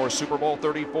home for Super Bowl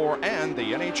 34 and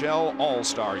the NHL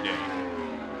All-Star Game.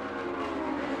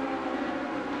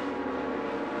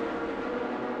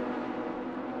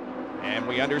 And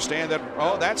we understand that,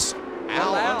 that's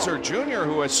Al Unser Jr.,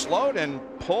 who has slowed and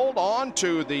pulled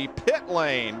onto the pit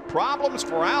lane. Problems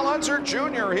for Al Unser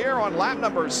Jr. here on lap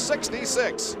number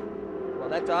 66. Well,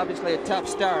 that's obviously a tough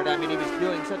start. I mean, he was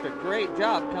doing such a great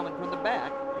job coming from the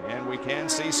back. And we can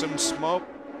see some smoke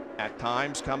at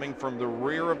times coming from the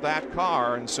rear of that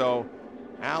car. And so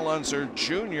Al Unser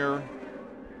Jr.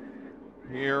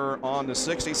 here on the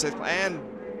 66th. And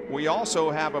we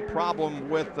also have a problem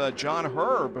with John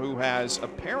Herb, who has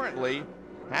apparently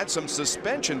had some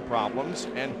suspension problems,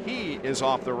 and he is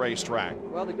off the racetrack.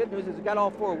 Well, the good news is it got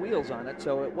all 4 wheels on it,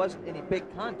 so it wasn't any big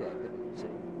contact that we could see.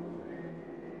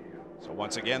 So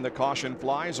once again, the caution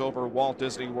flies over Walt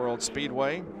Disney World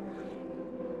Speedway.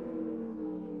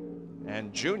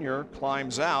 And Junior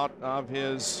climbs out of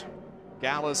his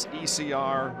Gallus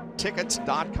ECR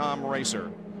Tickets.com racer.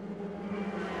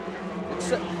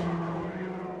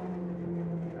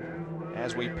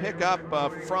 As we pick up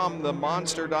from the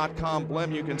Monster.com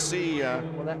blimp, you can see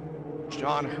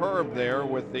John Herb there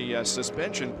with the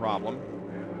suspension problem.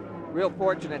 Real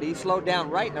fortunate. He slowed down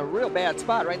right in a real bad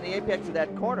spot, right in the apex of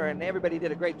that corner, and everybody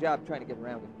did a great job trying to get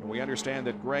around him. And we understand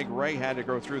that Greg Ray had to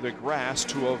go through the grass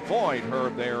to avoid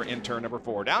Herb there in turn number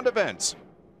 4. Down to Vince.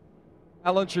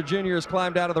 Al Unser Jr. has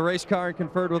climbed out of the race car and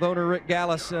conferred with owner Rick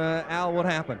Gallus. Al, what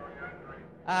happened?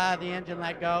 The engine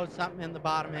let go, something in the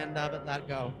bottom end of it let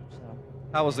go. So.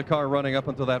 How was the car running up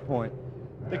until that point?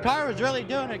 The car was really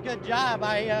doing a good job.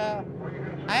 I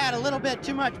had a little bit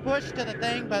too much push to the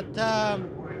thing, but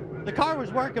the car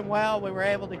was working well. We were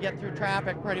able to get through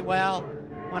traffic pretty well.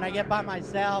 When I get by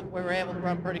myself, we were able to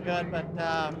run pretty good. But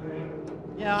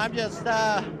you know, I just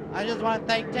want to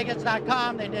thank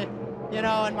Tickets.com. They did, you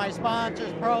know, and my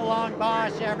sponsors, Prolong,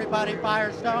 Bosch, everybody,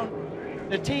 Firestone,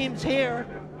 the team's here.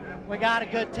 We got a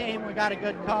good team. We got a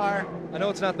good car. I know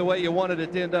it's not the way you wanted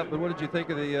it to end up, but what did you think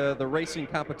of the racing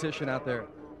competition out there?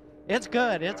 It's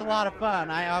good. It's a lot of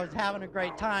fun. I was having a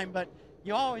great time, but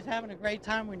you're always having a great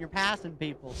time when you're passing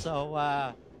people.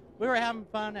 So we were having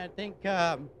fun. I think,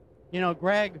 you know,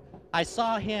 Greg, I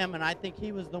saw him, and I think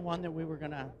he was the one that we were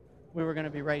gonna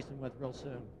be racing with real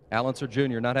soon. Al Unser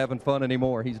Jr. not having fun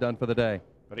anymore. He's done for the day.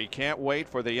 But he can't wait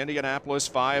for the Indianapolis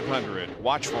 500.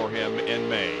 Watch for him in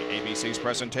May. ABC's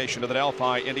presentation of the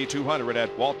Delphi Indy 200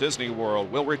 at Walt Disney World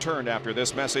will return after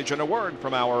this message and a word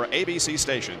from our ABC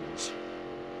stations.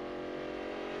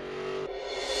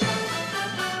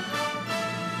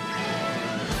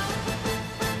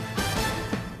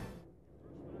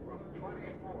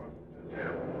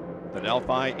 The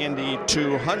Delphi Indy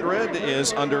 200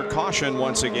 is under caution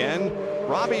once again.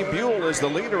 Robbie Buell is the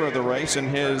leader of the race in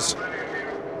his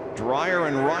Dreyer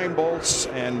and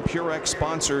Reinboldts and Purex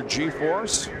sponsored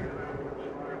G-Force.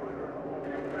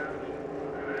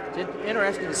 It's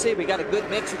interesting to see. We got a good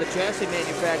mix of the chassis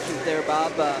manufacturers there,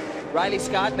 Bob. Riley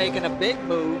Scott making a big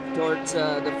move towards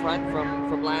the front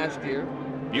from last year.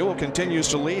 Buell continues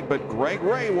to lead, but Greg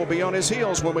Ray will be on his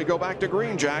heels when we go back to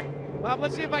green, Jack. Bob,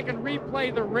 let's see if I can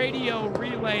replay the radio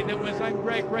relay that was on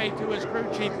Greg Ray to his crew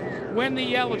chief when the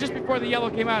yellow, just before the yellow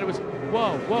came out. It was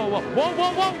whoa, whoa, whoa, whoa,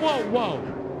 whoa, whoa, whoa,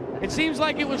 whoa. It seems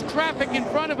like it was traffic in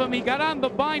front of him. He got on the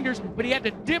binders, but he had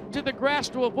to dip to the grass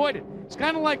to avoid it. It's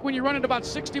kind of like when you're running about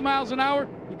 60 miles an hour,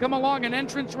 you come along an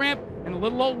entrance ramp, and a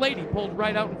little old lady pulled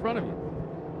right out in front of you.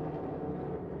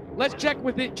 Let's check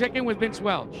in with Vince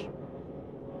Welch.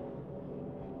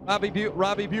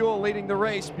 Robbie Buell leading the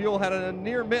race. Buell had a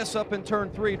near miss up in turn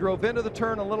 3, drove into the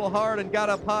turn a little hard and got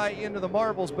up high into the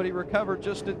marbles, but he recovered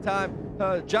just in time.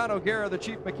 John O'Gara, the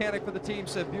chief mechanic for the team,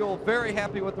 said Buell very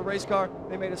happy with the race car.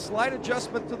 They made a slight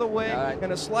adjustment to the wing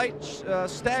and a slight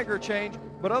stagger change,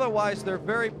 but otherwise they're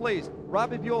very pleased.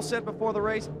 Robbie Buell said before the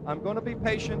race, I'm going to be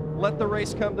patient, let the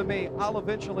race come to me. I'll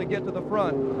eventually get to the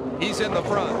front. He's in the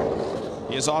front.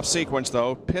 He is off sequence,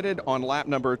 though, pitted on lap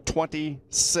number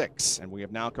 26, and we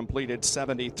have now completed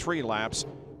 73 laps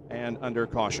and under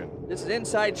caution. This is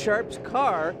inside Sharp's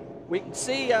car. We can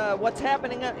see what's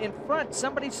happening in front.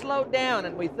 Somebody slowed down,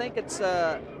 and we think it's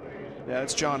yeah,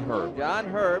 it's John Herb. John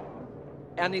Herb.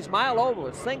 And these mile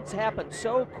ovals, things happen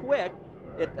so quick,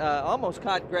 it almost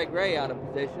caught Greg Ray out of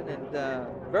position, and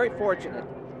very fortunate.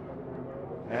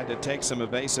 Had to take some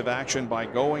evasive action by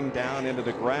going down into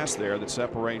the grass there that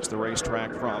separates the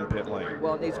racetrack from pit lane.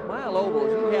 Well, in these mile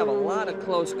ovals, you have a lot of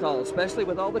close calls, especially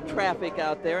with all the traffic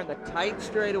out there and the tight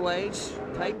straightaways,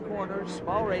 tight corners,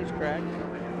 small racetrack.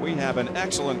 We have an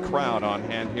excellent crowd on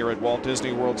hand here at Walt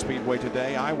Disney World Speedway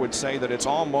today. I would say that it's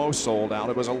almost sold out.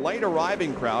 It was a late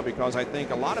arriving crowd because I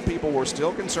think a lot of people were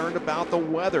still concerned about the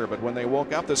weather, but when they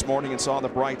woke up this morning and saw the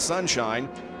bright sunshine,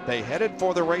 they headed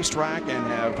for the racetrack and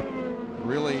have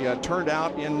really turned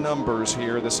out in numbers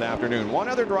here this afternoon. One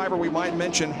other driver we might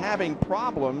mention having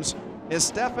problems is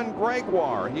Stefan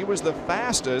Gregoire. He was the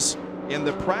fastest in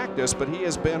the practice, but he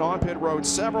has been on pit road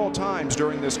several times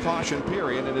during this caution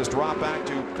period and has dropped back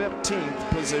to 15th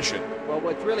position. Well,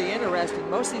 what's really interesting,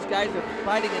 most of these guys are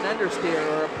fighting an understeer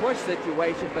or a push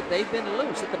situation, but they've been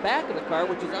loose at the back of the car,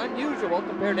 which is unusual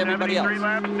compared to everybody else.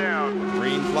 Laps down.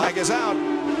 Green flag is out.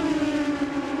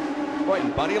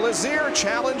 And Buddy Lazier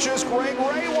challenges Greg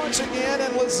Ray once again,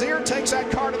 and Lazier takes that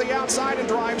car to the outside and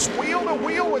drives wheel to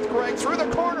wheel with Greg through the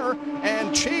corner,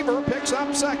 and Cheever picks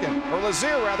up second, or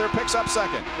Lazier rather picks up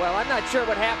second. Well, I'm not sure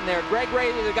what happened there. Greg Ray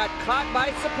either got caught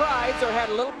by surprise or had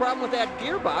a little problem with that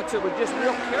gearbox, or was just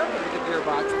real careful with the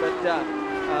gearbox, but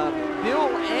Buell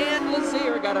and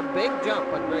Lazier got a big jump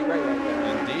on Greg Ray right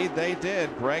there. Indeed they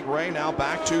did. Greg Ray now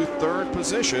back to third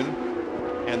position.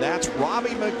 And that's Robbie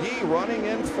McGee running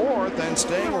in fourth and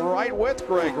staying right with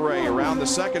Greg Ray around the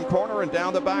second corner and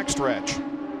down the backstretch.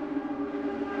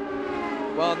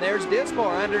 Well, and there's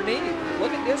Dismore underneath.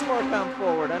 Look at Dismore come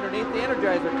forward underneath the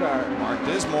Energizer car. Mark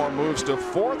Dismore moves to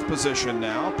fourth position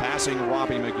now, passing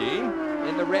Robbie McGee.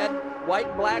 In the red, white,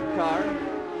 and black car.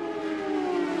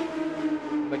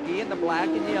 McGee in the black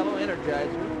and yellow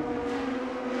Energizer.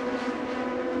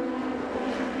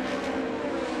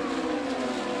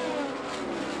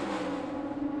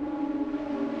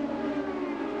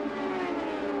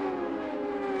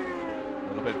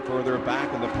 Bit further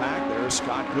back in the pack, there's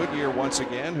Scott Goodyear once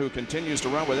again, who continues to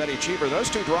run with Eddie Cheever. Those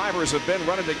two drivers have been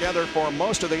running together for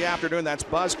most of the afternoon. That's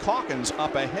Buzz Calkins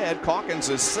up ahead. Calkins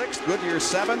is 6th, Goodyear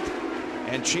 7th,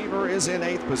 and Cheever is in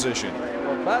 8th position.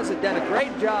 Well, Buzz had done a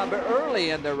great job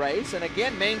early in the race, and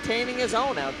again maintaining his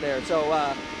own out there. So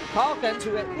Calkins,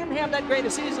 who didn't have that great a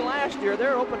season last year,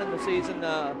 they're opening the season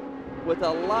with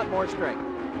a lot more strength.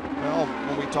 Well,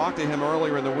 when we talked to him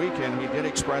earlier in the weekend, he did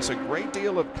express a great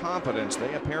deal of confidence.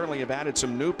 They apparently have added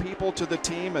some new people to the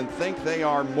team and think they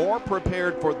are more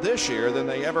prepared for this year than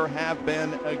they ever have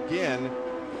been again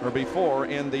or before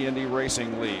in the Indy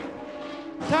Racing League.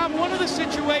 Tom, one of the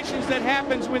situations that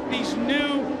happens with these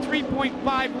new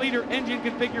 3.5-liter engine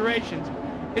configurations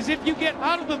is if you get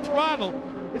out of the throttle,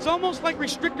 it's almost like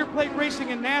restrictor plate racing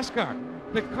in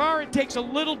NASCAR. The car, it takes a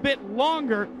little bit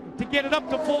longer to get it up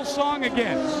to full song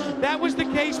again. That was the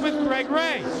case with Greg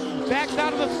Ray. Backed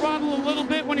out of the throttle a little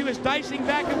bit when he was dicing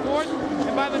back and forth,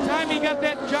 and by the time he got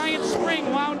that giant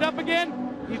spring wound up again,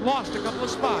 he lost a couple of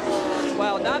spots.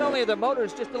 Well, not only are the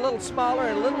motors just a little smaller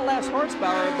and a little less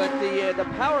horsepower, but the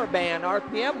power band,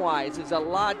 RPM-wise, is a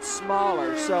lot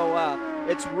smaller. So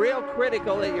it's real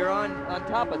critical that you're on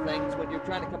top of things when you're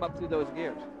trying to come up through those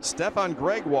gears. Stefan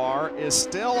Gregoire is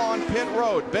still on pit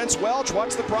road. Vince Welch,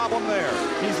 what's the problem there?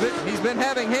 He's been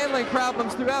having handling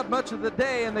problems throughout much of the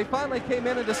day, and they finally came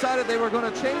in and decided they were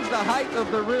going to change the height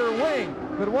of the rear wing.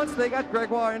 But once they got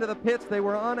Gregoire into the pits, they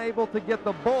were unable to get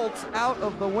the bolts out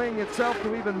of the wing itself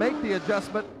to even make the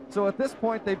adjustment. So at this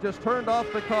point, they've just turned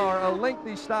off the car, a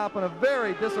lengthy stop and a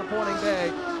very disappointing day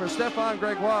for Stefan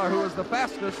Gregoire, who is the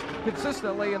fastest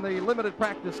consistently in the limited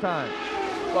practice time.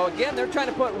 Well, again, they're trying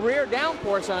to put rear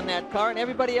downforce on that car, and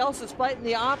everybody else is fighting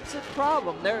the opposite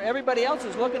problem. Everybody else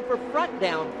is looking for front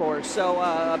downforce, so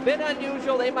a bit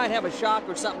unusual. They might have a shock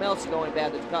or something else going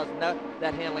bad that's causing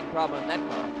that handling problem in that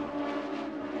car.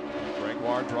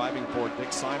 Gregoire driving for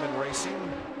Dick Simon Racing,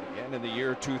 again in the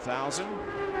year 2000.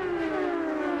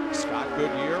 Scott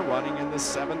Goodyear running in the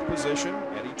 7th position.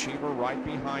 Eddie Cheever right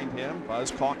behind him. Buzz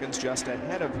Calkins just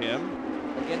ahead of him.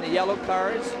 Again, the yellow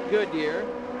car is Goodyear.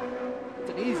 It's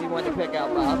an easy one to pick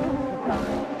out,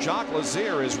 Bob. Jacques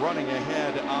Lazier is running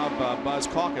ahead of Buzz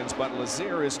Calkins, but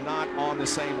Lazier is not on the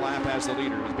same lap as the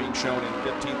leader. He's being shown in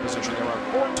 15th position. There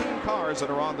are 14 cars that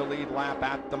are on the lead lap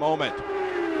at the moment.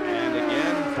 And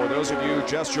again, for those of you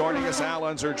just joining us, Al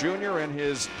Unser Jr. in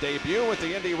his debut with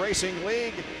the Indy Racing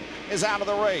League is out of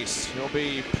the race. He'll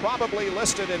be probably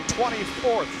listed in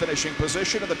 24th finishing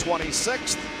position of the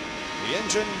 26th. The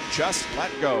engine just let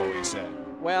go, he said.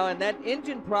 Well, and that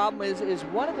engine problem is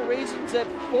one of the reasons that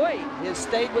Foyt has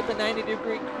stayed with the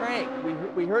 90-degree crank.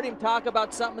 We heard him talk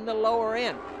about something in the lower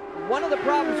end. One of the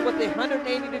problems with the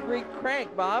 180-degree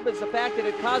crank, Bob, is the fact that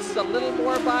it causes a little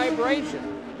more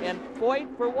vibration. And Foyt,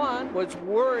 for one, was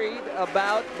worried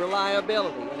about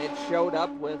reliability, and it showed up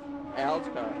with Al's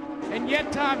car. And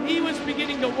yet, Tom, he was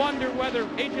beginning to wonder whether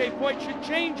A.J. Foyt should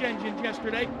change engines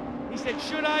yesterday. He said,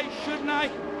 should I, shouldn't I?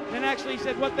 Then actually he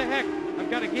said, what the heck? I've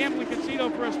got a gambling casino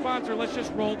for a sponsor. Let's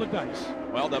just roll the dice.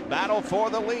 Well, the battle for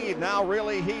the lead now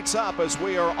really heats up as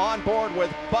we are on board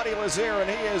with Buddy Lazier, and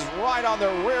he is right on the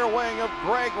rear wing of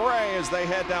Greg Ray as they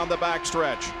head down the back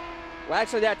stretch. Well,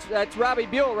 actually, that's Robbie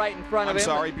Buell right in front of him. I'm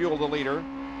sorry, Buell the leader.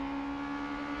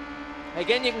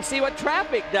 Again, you can see what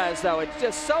traffic does, though. It's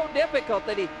just so difficult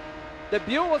that the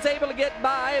Buell was able to get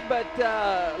by, but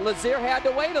Lazier had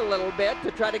to wait a little bit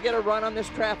to try to get a run on this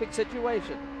traffic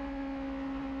situation.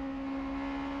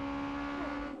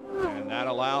 And that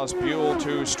allows Buell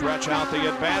to stretch out the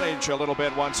advantage a little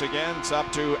bit once again. It's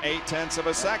up to 0.8 of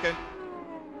a second.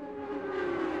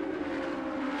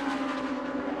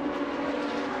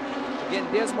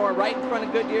 Again, Dismore right in front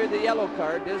of Goodyear, the yellow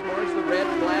car. Dismore is the red,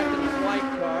 black, and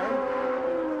white car.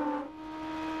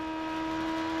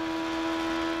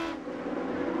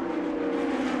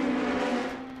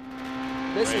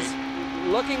 This is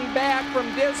looking back from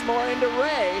Dismore into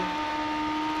Ray.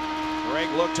 Greg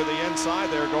looked to the inside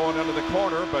there going into the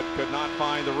corner, but could not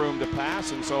find the room to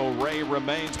pass, and so Ray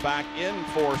remains back in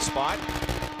 4th spot.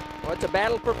 Well, it's a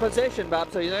battle for position,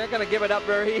 Bob, so you're not going to give it up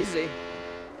very easy.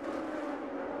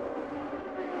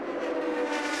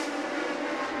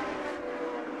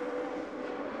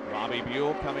 Robbie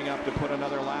Buell coming up to put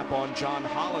another lap on John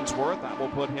Hollinsworth. That will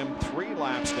put him 3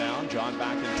 laps down. John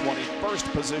back in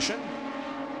 21st position.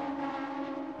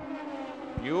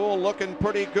 Buell looking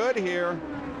pretty good here.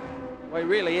 Well, he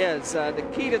really is. The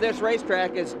key to this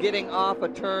racetrack is getting off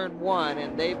of turn 1,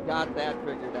 and they've got that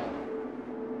figured out.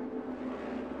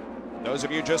 Those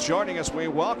of you just joining us, we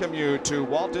welcome you to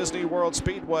Walt Disney World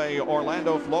Speedway,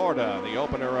 Orlando, Florida, the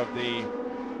opener of the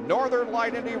Northern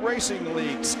Light Indy Racing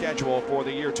League schedule for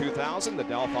the year 2000, the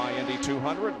Delphi Indy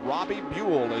 200. Robbie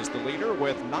Buell is the leader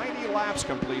with 90 laps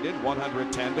completed,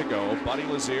 110 to go. Buddy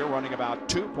Lazier running about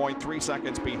 2.3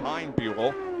 seconds behind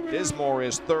Buell. Dismore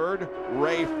is 3rd,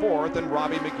 Ray 4th, and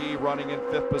Robbie McGee running in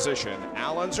 5th position.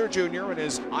 Al Unser Jr. in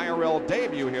his IRL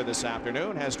debut here this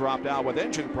afternoon has dropped out with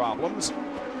engine problems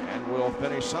and will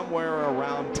finish somewhere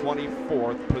around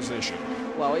 24th position.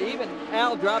 Well, even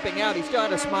Al dropping out, he still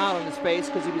had a smile on his face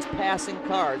because he was passing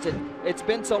cars. It's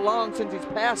been so long since he's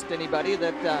passed anybody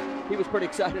that he was pretty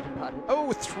excited about it.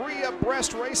 Oh, 3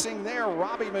 abreast racing there.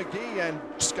 Robbie McGee and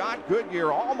Scott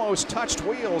Goodyear almost touched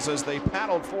wheels as they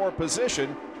paddled for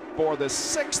position for the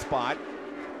 6th spot.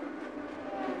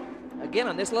 Again,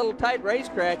 on this little tight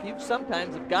racetrack, you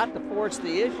sometimes have got to force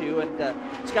the issue, and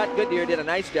Scott Goodyear did a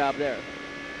nice job there.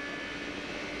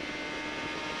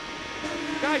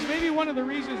 Guys, maybe one of the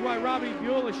reasons why Robbie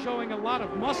Buell is showing a lot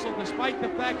of muscle, despite the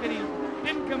fact that he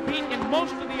didn't compete in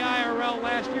most of the IRL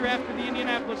last year after the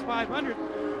Indianapolis 500,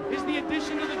 is the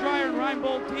addition to the Dreyer and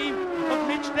Reinbold team of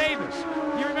Mitch Davis.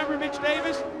 You remember Mitch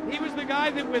Davis? He was the guy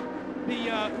that with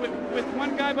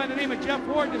one guy by the name of Jeff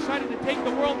Ward decided to take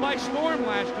the world by storm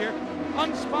last year.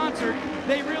 Unsponsored,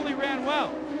 they really ran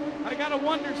well. I gotta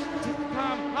wonder,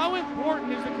 Tom, how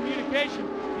important is the communication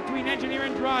between engineer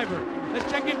and driver? Let's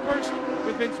check in first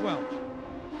with Vince Welch.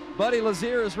 Buddy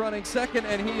Lazier is running 2nd,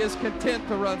 and he is content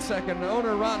to run 2nd.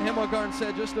 Owner Ron Himmelgarn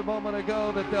said just a moment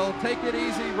ago that they'll take it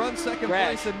easy, run 2nd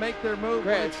place, and make their move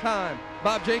when it's time.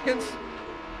 Bob Jenkins?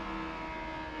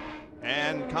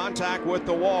 And contact with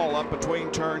the wall up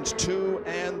between turns 2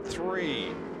 and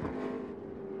 3.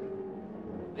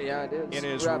 Yeah, it is. It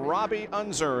is Robbie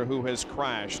Unser who has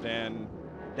crashed and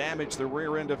damaged the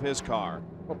rear end of his car.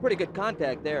 Well, pretty good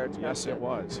contact there. It's Yes, it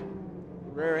was.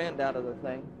 Rear end out of the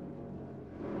thing.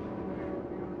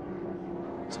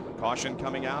 So the caution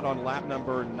coming out on lap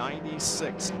number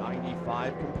 96,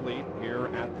 95 complete here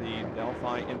at the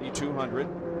Delphi Indy 200.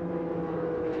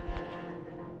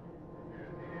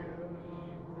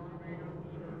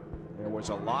 There was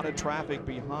a lot of traffic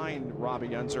behind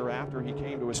Robbie Unser after he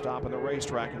came to a stop on the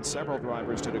racetrack, and several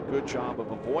drivers did a good job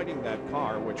of avoiding that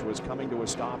car, which was coming to a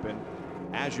stop in,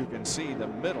 as you can see, the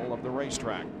middle of the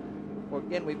racetrack. Well,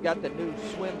 again, we've got the new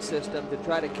swim system to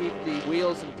try to keep the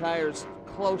wheels and tires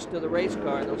close to the race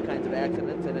car in those kinds of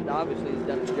accidents, and it obviously has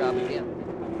done its job again.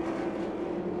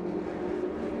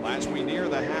 As we near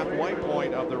the halfway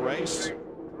point of the race,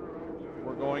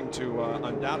 we're going to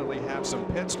undoubtedly have some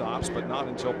pit stops, but not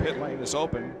until pit lane is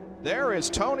open. There is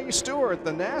Tony Stewart,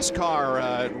 the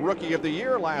NASCAR Rookie of the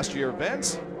Year last year,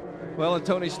 Vince. Well, and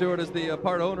Tony Stewart is the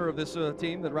part owner of this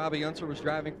team that Robbie Unser was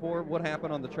driving for. What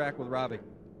happened on the track with Robbie?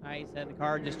 He said the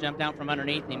car just jumped out from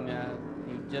underneath him.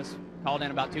 He just called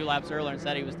in about 2 laps earlier and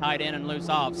said he was tied in and loose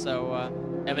off.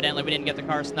 So evidently we didn't get the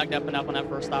car snugged up enough on that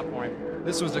first stop for him.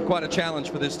 This was quite a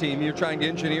challenge for this team. You're trying to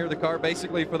engineer the car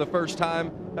basically for the first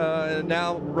time.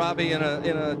 Now Robbie in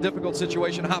a difficult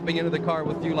situation, hopping into the car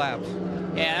with few laps.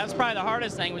 Yeah, that's probably the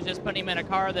hardest thing, was just putting him in a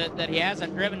car that he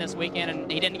hasn't driven this weekend,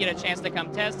 and he didn't get a chance to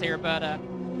come test here. But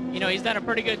you know, he's done a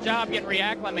pretty good job getting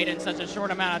reacclimated in such a short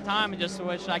amount of time, and just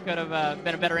wish I could have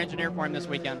been a better engineer for him this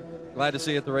weekend. Glad to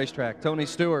see you at the racetrack. Tony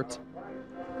Stewart.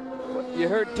 You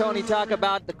heard Tony talk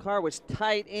about the car was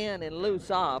tight in and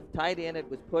loose off. Tight in, it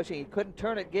was pushing. He couldn't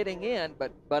turn it getting in,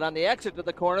 but on the exit to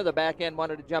the corner, the back end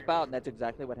wanted to jump out, and that's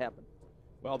exactly what happened.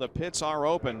 Well, the pits are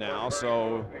open now,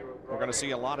 so we're going to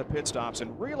see a lot of pit stops.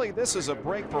 And really, this is a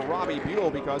break for Robbie Buell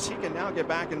because he can now get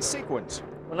back in sequence.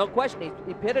 Well, no question.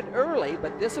 He pitted early,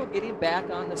 but this will get him back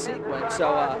on the sequence.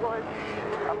 So,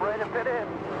 I'm ready to fit in.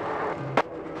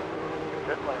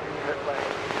 Pit lane, pit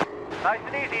lane. Nice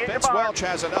and easy. Vince Welch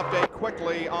has an update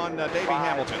quickly on Davey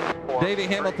Hamilton. Davey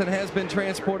Hamilton has been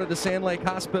transported to Sand Lake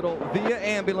Hospital via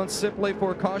ambulance simply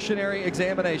for cautionary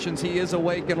examinations. He is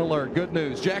awake and alert. Good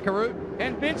news. Jack Arute.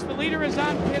 And Vince, the leader is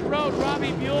on pit road.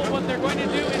 Robbie Buell, what they're going to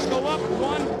do is go up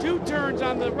 1-2 turns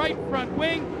on the right front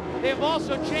wing. They have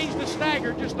also changed the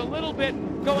stagger just a little bit,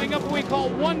 going up what we call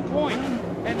 1 point.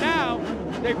 And now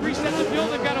they've reset the fuel.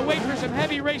 They've got to wait for some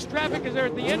heavy race traffic as they're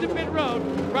at the end of pit road.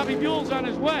 Robbie Buell's on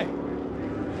his way.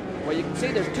 well, you can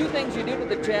see there's two things you do to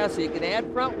the chassis. You can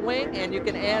add front wing and you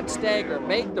can add stagger.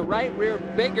 Make the right rear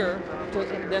bigger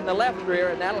than the left rear,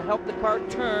 and that'll help the car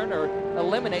turn or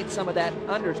eliminate some of that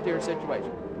understeer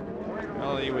situation.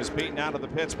 Well, he was beaten out of the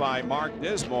pits by Mark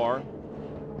Dismore.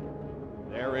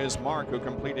 There is Mark, who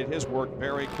completed his work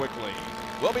very quickly.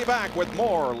 We'll be back with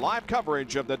more live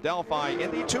coverage of the Delphi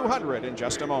Indy 200 in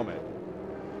just a moment.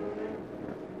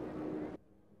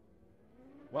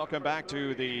 Welcome back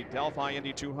to the Delphi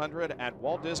Indy 200 at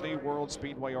Walt Disney World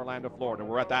Speedway, Orlando, Florida.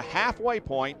 We're at the halfway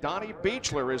point. Donnie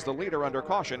Beechler is the leader under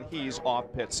caution. He's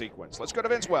off pit sequence. Let's go to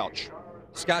Vince Welch.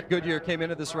 Scott Goodyear came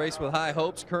into this race with high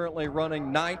hopes, currently running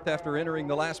 9th after entering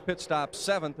the last pit stop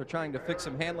 7th. They're trying to fix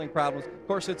some handling problems. Of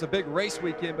course, it's a big race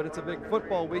weekend, but it's a big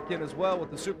football weekend as well,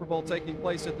 with the Super Bowl taking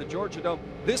place at the Georgia Dome.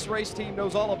 This race team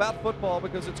knows all about football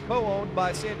because it's co-owned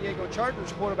by San Diego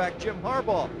Chargers quarterback Jim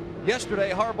Harbaugh. Yesterday,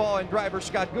 Harbaugh and driver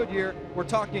Scott Goodyear were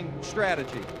talking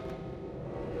strategy.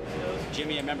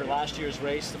 Jimmy, I remember last year's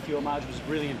race, the fuel mileage was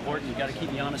really important. You've got to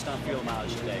keep me honest on fuel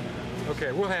mileage today.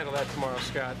 Okay, we'll handle that tomorrow,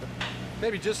 Scott. But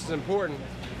maybe just as important,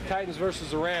 Titans versus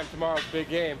the Rams, tomorrow's big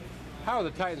game. How are the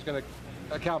Titans going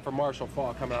to account for Marshall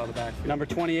Faulk coming out of the backfield? Number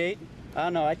 28? I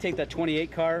don't know. I take that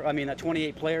 28 that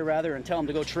 28 player rather, and tell him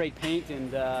to go trade paint and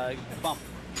bump.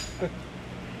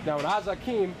 Now, when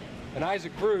Azakim and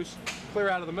Isaac Bruce clear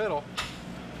out of the middle,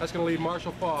 that's going to leave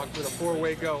Marshall Faulk with a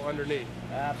four-way go underneath.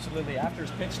 Absolutely. After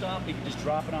his pit stop, he can just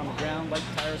drop it on the ground, light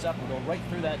the tires up, and go right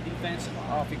through that defense, and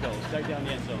off he goes, right down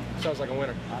the end zone. Sounds like a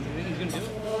winner. I mean, he's going to do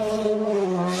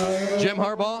it. Jim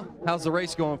Harbaugh, how's the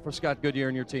race going for Scott Goodyear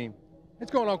and your team?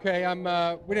 It's going okay.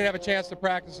 We didn't have a chance to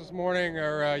practice this morning,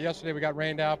 or yesterday we got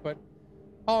rained out, but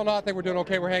all in all, I think we're doing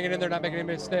okay. We're hanging in there, not making any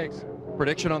mistakes.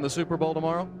 Prediction on the Super Bowl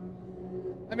tomorrow?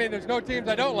 I mean, there's no teams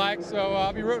I don't like, so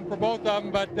I'll be rooting for both of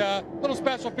them, but a little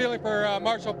special feeling for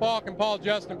Marshall Faulk and Paul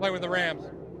Justin playing with the Rams.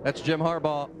 That's Jim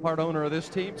Harbaugh, part owner of this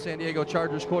team, San Diego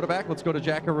Chargers quarterback. Let's go to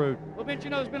Jack Arute. Well, Vince,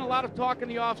 there's been a lot of talk in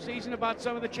the offseason about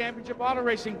some of the championship auto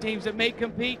racing teams that may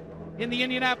compete in the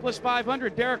Indianapolis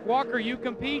 500. Derek Walker, you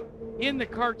compete in the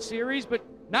kart series, but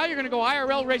now you're going to go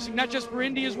IRL racing, not just for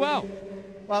Indy as well.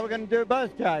 Well, we're going to do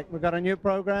both, Jack. We've got a new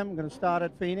program. We're going to start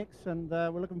at Phoenix, and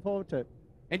we're looking forward to it.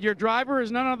 And your driver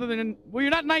is none other than, well,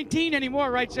 you're not 19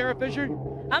 anymore, right, Sarah Fisher?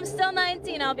 I'm still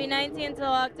 19. I'll be 19 until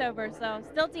October, so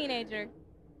still teenager.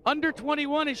 Under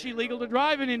 21, is she legal to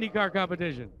drive in IndyCar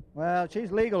competition? Well,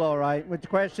 she's legal, all right. Which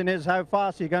question is, how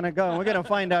fast are you going to go? And we're going to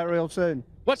find out real soon.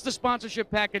 What's the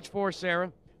sponsorship package for,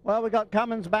 Sarah? Well, we got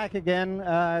Cummins back again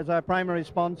as our primary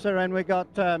sponsor, and we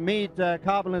got Mead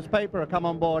Carbona's Paper come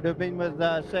on board, who've been with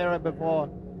Sarah before.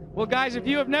 Well, guys, if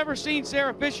you have never seen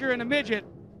Sarah Fisher in a midget,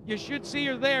 you should see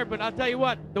her there, but I'll tell you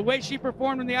what, the way she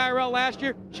performed in the IRL last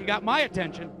year, she got my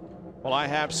attention. Well, I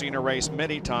have seen her race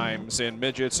many times in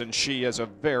midgets, and she is a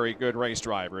very good race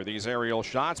driver. These aerial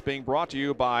shots being brought to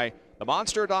you by the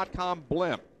Monster.com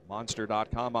blimp.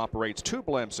 Monster.com operates 2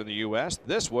 blimps in the U.S.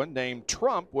 This one named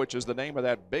Trump, which is the name of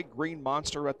that big green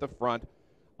monster at the front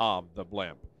of the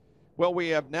blimp. Well, we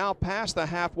have now passed the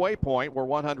halfway point. We're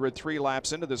 103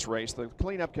 laps into this race. The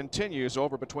cleanup continues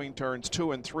over between turns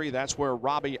 2 and 3. That's where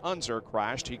Robbie Unser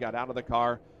crashed. He got out of the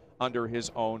car under his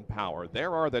own power.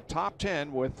 There are the top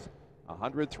 10 with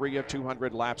 103 of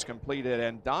 200 laps completed,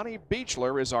 and Donnie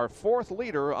Beechler is our 4th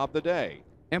leader of the day.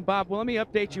 And Bob, well, let me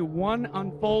update you. One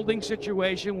unfolding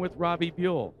situation with Robbie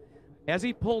Buell. As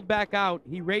he pulled back out,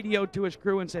 he radioed to his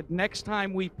crew and said, next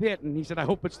time we pit, and he said, I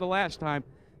hope it's the last time,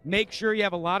 make sure you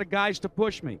have a lot of guys to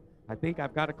push me. I think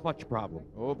I've got a clutch problem.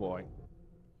 Oh, boy.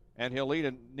 And he'll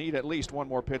need at least one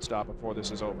more pit stop before this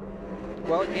is over.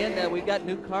 Well, and we've got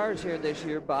new cars here this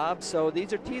year, Bob, so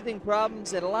these are teething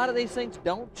problems, and a lot of these things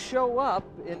don't show up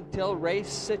until race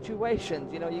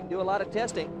situations. You know, you can do a lot of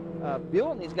testing.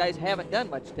 Buell and these guys haven't done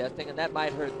much testing, and that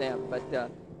might hurt them, but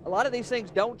a lot of these things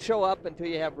don't show up until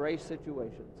you have race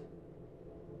situations.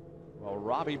 Well,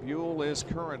 Robbie Buell is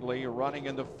currently running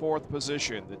in the 4th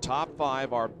position. The top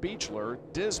 5 are Beechler,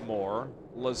 Dismore,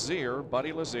 Lazier,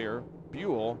 Buddy Lazier,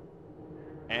 Buell,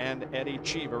 and Eddie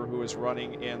Cheever, who is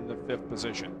running in the 5th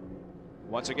position.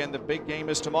 Once again, the big game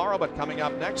is tomorrow, but coming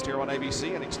up next here on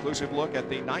ABC, an exclusive look at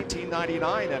the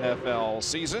 1999 NFL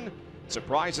season.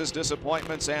 Surprises,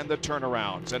 disappointments, and the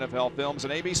turnarounds. NFL Films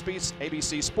and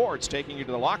ABC Sports taking you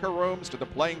to the locker rooms, to the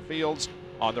playing fields,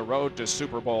 on the road to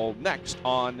Super Bowl next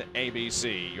on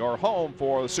ABC. Your home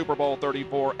for Super Bowl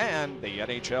 34 and the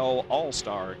NHL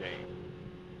All-Star Game.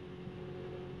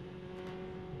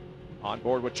 On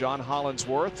board with John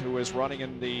Hollinsworth, who is running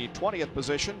in the 20th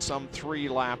position, some 3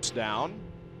 laps down.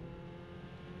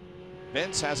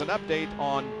 Vince has an update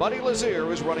on Buddy Lazier,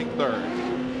 who's running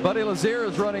 3rd. Buddy Lazier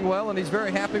is running well, and he's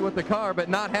very happy with the car, but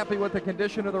not happy with the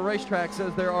condition of the racetrack.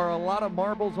 Says there are a lot of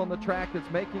marbles on the track that's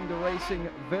making the racing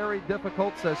very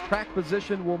difficult. Says track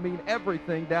position will mean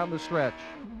everything down the stretch.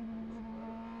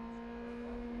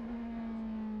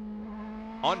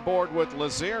 On board with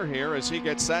Lazier here as he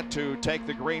gets set to take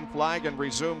the green flag and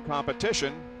resume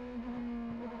competition.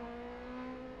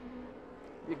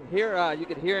 You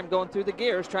can hear him going through the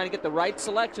gears, trying to get the right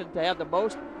selection to have the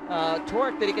most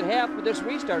torque that he can have for this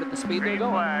restart at the speed they're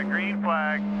going. Green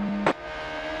flag.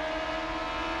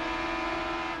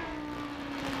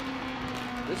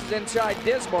 This is inside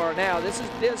Dismore now. This is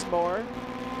Dismore.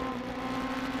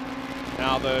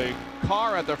 Now the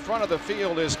car at the front of the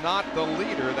field is not the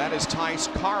leader. That is Tice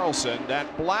Carlson.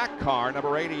 That black car,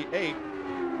 number 88.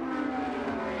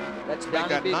 That's I think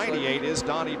that Beechler. 98 is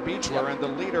Donnie Beechler, and the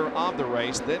leader of the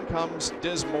race. Then comes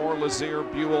Dismore, Lazier,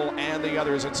 Buell, and the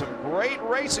others. And some great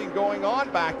racing going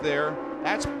on back there.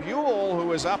 That's Buell,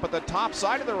 who is up at the top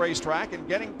side of the racetrack and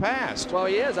getting past. Well,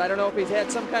 he is. I don't know if he's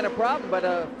had some kind of problem, but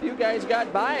a few guys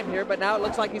got by him here, but now it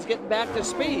looks like he's getting back to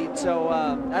speed. So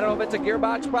I don't know if it's a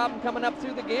gearbox problem coming up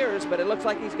through the gears, but it looks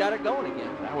like he's got it going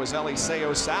again. That was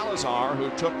Eliseo Salazar, who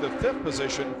took the 5th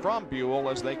position from Buell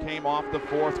as they came off the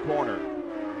 4th corner.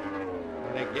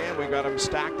 And again, we got them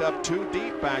stacked up 2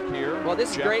 deep back here. Well,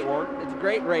 this is Jeff great. Ward. It's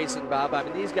great racing, Bob. I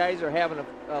mean, these guys are having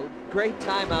a great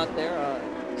time out there.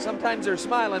 Sometimes they're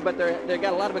smiling, but they've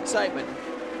got a lot of excitement.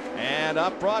 And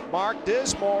up front, Mark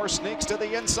Dismore sneaks to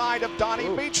the inside of Donnie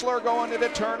Beechler going into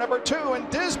turn number 2, and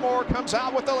Dismore comes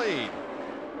out with the lead.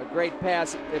 A great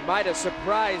pass. It might have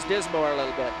surprised Dismore a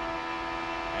little bit.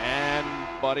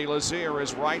 And Buddy Lazier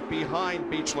is right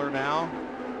behind Beechler now.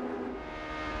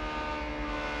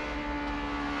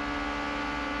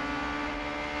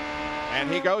 And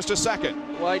he goes to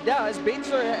 2nd. Well, he does.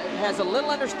 Beechler has a little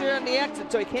understeer on the exit,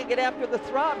 so he can't get after the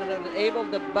throttle and enable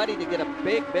the Buddy to get a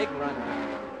big run.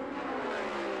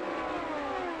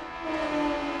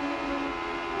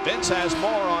 Vince has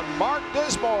more on Mark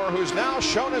Dismore, who's now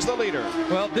shown as the leader.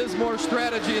 Well, Dismore's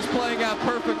strategy is playing out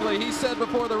perfectly. He said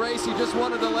before the race he just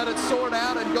wanted to let it sort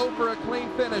out and go for a clean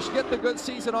finish, get the good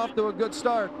season off to a good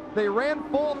start. They ran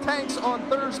full tanks on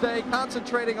Thursday,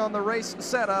 concentrating on the race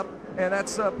setup, and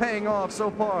that's paying off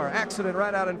so far. Accident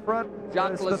right out in front.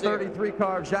 It's the 33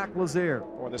 car, Jacques Lazier.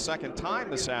 For the second time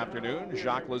this afternoon,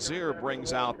 Jacques Lazier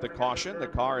brings out the caution. The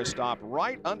car is stopped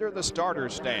right under the starter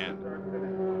stand.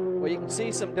 Well, you can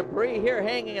see some debris here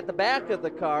hanging at the back of the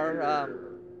car.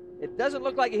 It doesn't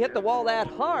look like he hit the wall that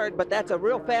hard, but that's a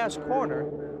real fast corner.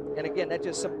 And again, that's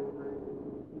just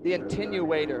the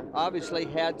attenuator obviously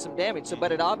had some damage,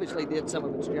 but it obviously did some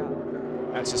of its job.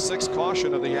 That's the sixth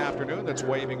caution of the afternoon that's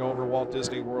waving over Walt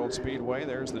Disney World Speedway.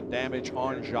 There's the damage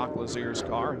on Jacques Lazier's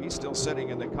car. He's still sitting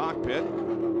in the cockpit.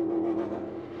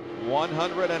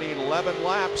 111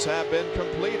 laps have been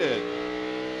completed.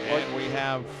 And we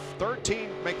have 13,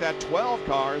 make that 12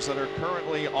 cars that are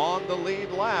currently on the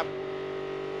lead lap.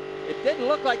 It didn't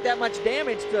look like that much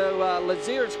damage to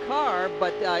Lazier's car,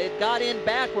 but it got in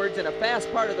backwards in a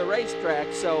fast part of the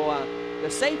racetrack. So the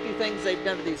safety things they've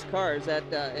done to these cars, that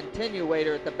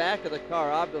attenuator at the back of the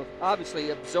car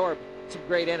obviously absorbed some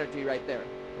great energy right there.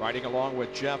 Riding along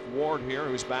with Jeff Ward here,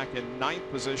 who's back in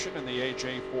 9th position in the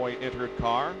A.J. Foyt Interd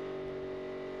car.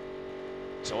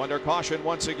 So under caution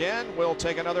once again. We'll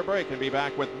take another break and be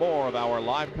back with more of our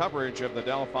live coverage of the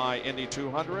Delphi Indy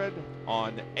 200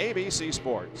 on ABC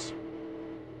Sports.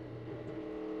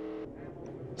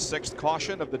 Sixth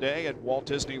caution of the day at Walt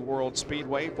Disney World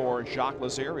Speedway for Jacques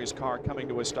Lazier. His car coming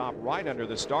to a stop right under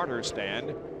the starter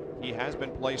stand. He has been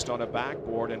placed on a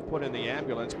backboard and put in the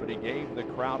ambulance, but he gave the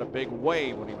crowd a big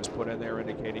wave when he was put in there,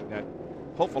 indicating that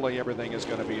hopefully everything is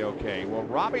going to be okay. Well,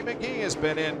 Robbie McGee has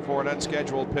been in for an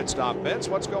unscheduled pit stop. Vince,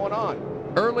 what's going on?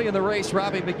 Early in the race,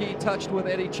 Robbie McGee touched with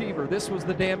Eddie Cheever. This was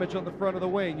the damage on the front of the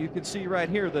wing. You can see right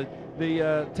here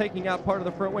the taking out part of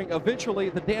the front wing. Eventually,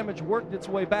 the damage worked its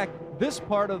way back. This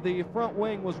part of the front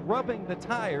wing was rubbing the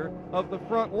tire of the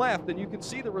front left, and you can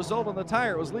see the result on the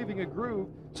tire. It was leaving a groove,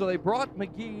 so they brought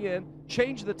McGee in,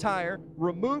 changed the tire,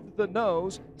 removed the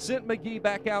nose, sent McGee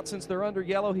back out since they're under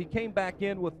yellow. He came back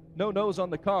in with no nose on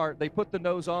the car. They put the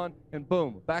nose on, and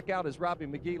boom, back out as Robbie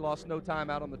McGee lost no time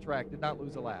out on the track, did not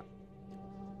lose a lap.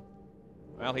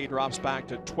 Well, he drops back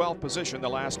to 12th position, the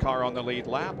last car on the lead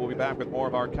lap. We'll be back with more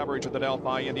of our coverage of the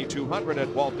Delphi Indy 200 at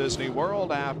Walt Disney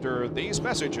World after these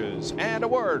messages and a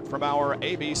word from our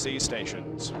ABC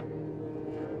stations.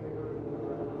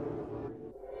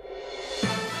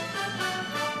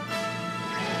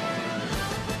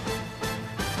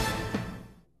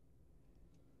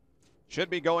 Should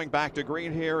be going back to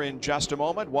green here in just a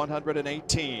moment.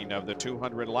 118 of the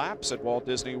 200 laps at Walt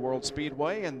Disney World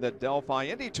Speedway and the Delphi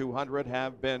Indy 200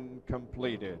 have been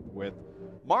completed. With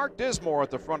Mark Dismore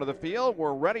at the front of the field,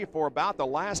 we're ready for about the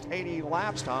last 80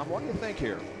 laps. Tom, what do you think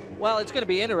here? Well, it's going to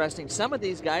be interesting. Some of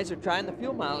these guys are trying the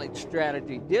fuel mileage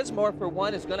strategy. Dismore, for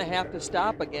one, is going to have to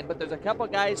stop again, but there's a couple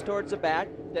guys towards the back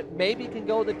that maybe can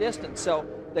go the distance. So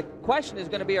the question is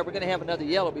going to be, are we going to have another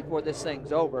yellow before this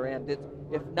thing's over? And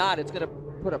if not, it's going to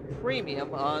put a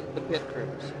premium on the pit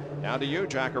crews. Now to you,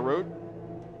 Jackaroo.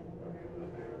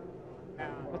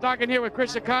 We're talking here with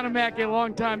Chris Economack, a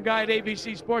longtime guy at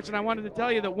ABC Sports, and I wanted to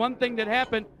tell you that one thing that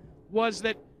happened was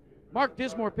that Mark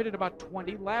Dismore pitted about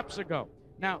 20 laps ago.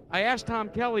 Now, I asked Tom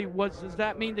Kelly, does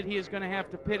that mean that he is going to have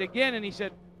to pit again? And he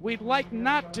said, we'd like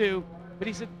not to, but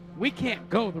he said, we can't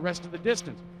go the rest of the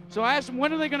distance. So I asked him,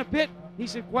 when are they going to pit? He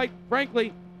said, quite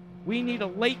frankly, we need a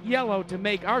late yellow to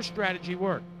make our strategy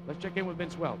work. Let's check in with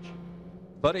Vince Welch.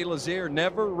 Buddy Lazier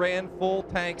never ran full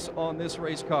tanks on this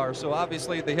race car, so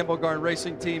obviously the Himmelgarn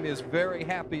Racing team is very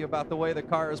happy about the way the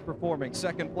car is performing.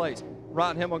 Second place.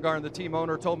 Ron Himmelgarn, the team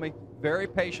owner, told me, very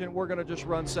patient, we're going to just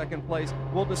run second place.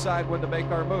 We'll decide when to make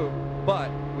our move,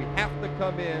 but we have to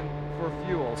come in for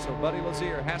fuel. So Buddy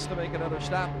Lazier has to make another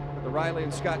stop. The Riley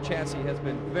and Scott chassis has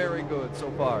been very good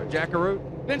so far. Jackaroo?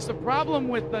 Vince, the problem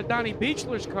with Donnie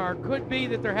Beechler's car could be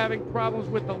that they're having problems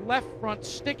with the left front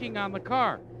sticking on the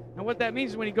car. And what that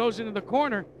means is when he goes into the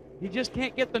corner, he just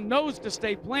can't get the nose to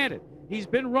stay planted. He's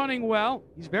been running well.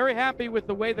 He's very happy with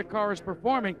the way the car is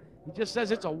performing. He just says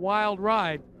it's a wild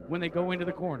ride when they go into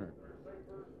the corner.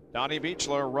 Donnie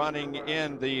Beechler running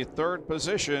in the third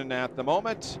position at the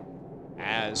moment,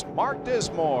 as Mark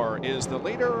Dismore is the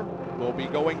leader. We'll be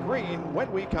going green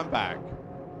when we come back.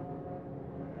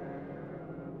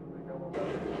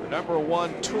 The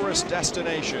 #1 tourist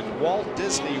destination, Walt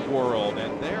Disney World,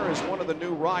 and there is one of the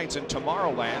new rides in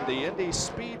Tomorrowland, the Indy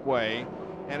Speedway.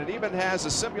 and it even has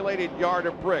a simulated yard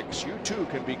of bricks. You too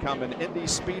can become an Indy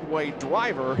Speedway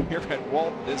driver here at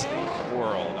Walt Disney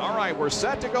World. All right, we're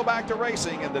set to go back to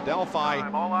racing in the Delphi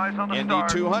Indy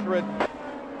 200.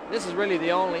 This is really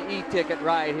the only e-ticket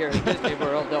ride here at Disney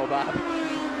World, though, Bob.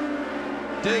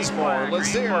 Dismore,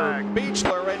 Lazier,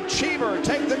 Beechler, and Cheever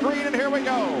take the green, and here we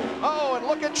go. Oh, and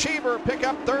look at Cheever pick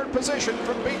up third position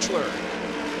from Beechler.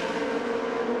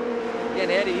 Again,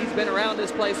 Eddie, he's been around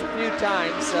this place a few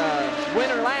times.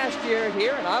 Winner last year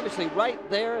here, and obviously right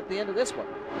there at the end of this one.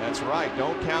 That's right.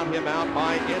 Don't count him out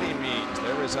by any means.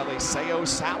 There is Eliseo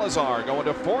Salazar going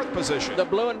to fourth position. The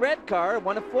blue and red car,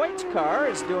 one of Foyt's car,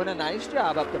 is doing a nice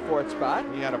job up to fourth spot.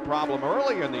 He had a problem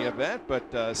early in the event,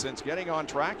 but since getting on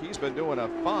track, he's been doing a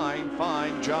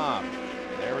fine job.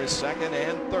 There is second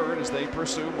and third as they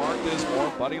pursue Mark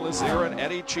Dismore, Buddy Lazier, and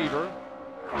Eddie Cheever.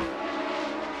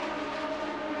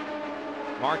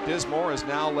 Mark Dismore has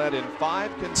now led in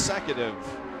 5 consecutive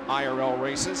IRL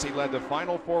races. He led the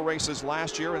final 4 races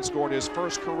last year and scored his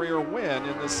first career win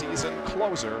in the season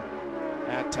closer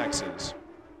at Texas.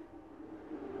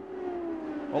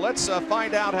 Well, let's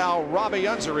find out how Robbie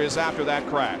Unser is after that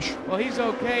crash. Well, he's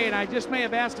okay, and I just may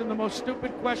have asked him the most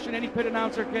stupid question any pit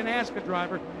announcer can ask a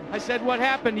driver. I said, what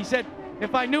happened? He said,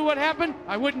 if I knew what happened,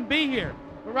 I wouldn't be here.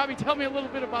 But Robbie, tell me a little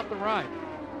bit about the ride.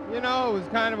 You know, it was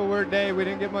kind of a weird day. We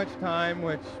didn't get much time,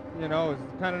 which, you know, is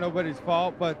kind of nobody's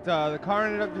fault, but the car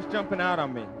ended up just jumping out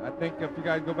on me. I think if you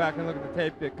guys go back and look at the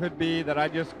tape, it could be that I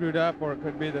just screwed up, or it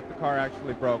could be that the car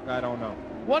actually broke. I don't know.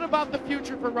 What about the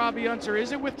future for Robbie Unser?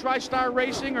 Is it with TriStar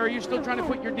Racing, or are you still trying to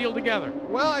put your deal together?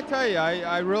 Well, I tell you,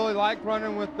 I really like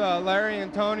running with Larry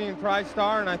and Tony and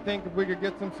TriStar, and I think if we could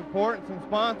get some support and some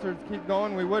sponsors to keep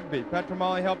going, we would be.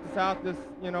 Petromali helped us out this,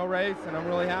 you know, race, and I'm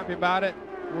really happy about it.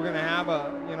 We're going to have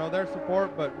their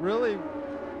support, but really,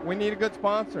 we need a good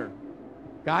sponsor.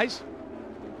 Guys?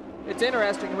 It's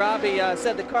interesting. Robbie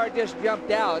said the car just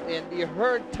jumped out, and you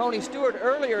heard Tony Stewart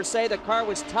earlier say the car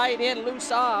was tied in,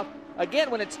 loose off. Again,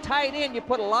 when it's tied in, you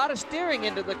put a lot of steering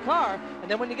into the car,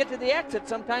 and then when you get to the exit,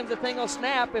 sometimes the thing will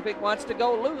snap if it wants to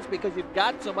go loose because you've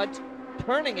got so much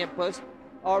turning impulse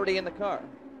already in the car.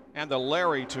 And the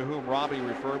Larry to whom Robbie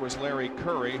referred was Larry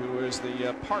Curry, who is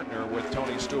the partner with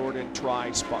Tony Stewart in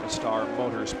TriStar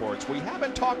Motorsports. We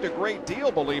haven't talked a great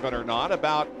deal, believe it or not,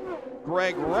 about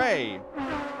Greg Ray.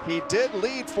 He did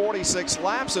lead 46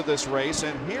 laps of this race,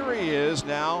 and here he is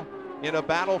now in a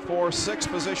battle for 6th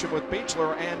position with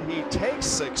Beechler, and he takes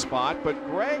 6th spot, but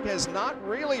Greg has not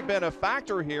really been a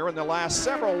factor here in the last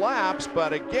several laps,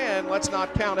 but again, let's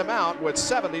not count him out with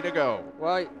 70 to go.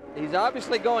 Well, he's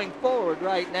obviously going forward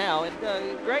right now, and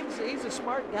he's a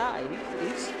smart guy.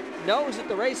 He knows that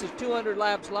the race is 200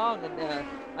 laps long, and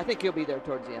I think he'll be there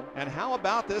towards the end. And how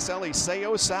about this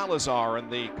Eliseo Salazar in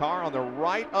the car on the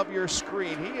right of your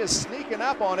screen? He is sneaking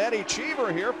up on Eddie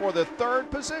Cheever here for the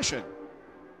 3rd position.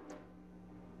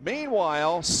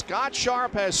 Meanwhile, Scott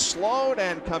Sharp has slowed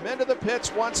and come into the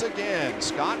pits once again.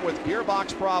 Scott with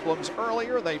gearbox problems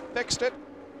earlier. They fixed it.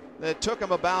 It took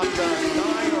him about 9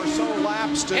 or so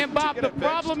laps to And Bob, get it the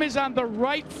problem is on the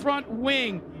right front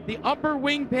wing. The upper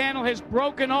wing panel has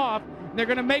broken off. And they're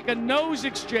going to make a nose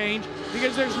exchange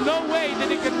because there's no way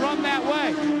that it can run that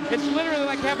way. It's literally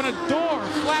like having a door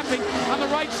flapping on the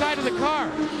right side of the car.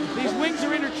 These wings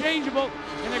are interchangeable,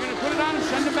 and they're going to put it on and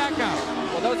send it back out.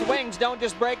 Well, those wings don't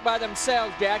just break by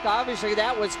themselves, Jack. Obviously,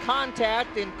 that was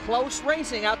contact in close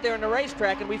racing out there in the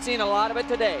racetrack, and we've seen a lot of it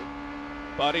today.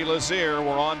 Buddy Lazier,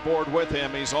 we're on board with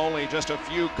him. He's only just a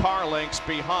few car lengths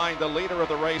behind the leader of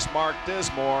the race, Mark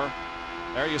Dismore.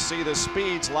 There you see the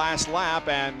speeds last lap,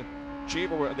 and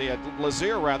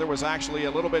Lazier was actually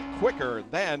a little bit quicker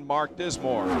than Mark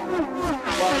Dismore.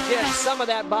 Well, again, some of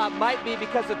that, Bob, might be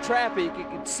because of traffic. You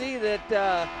can see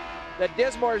that that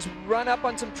Dismore's run up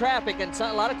on some traffic, and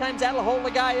a lot of times that'll hold the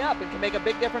guy up and can make a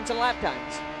big difference in lap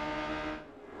times.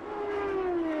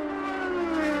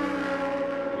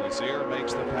 Lazier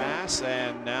makes the pass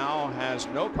and now has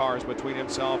no cars between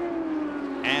himself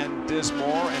and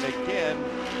Dismore, and again,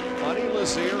 Buddy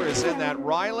Lazier is in that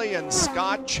Riley and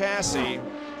Scott chassis,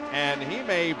 and he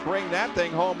may bring that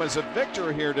thing home as a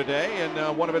victor here today in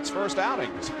one of its first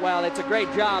outings. Well, it's a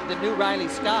great job. The new Riley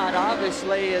Scott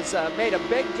obviously has made a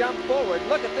big jump forward.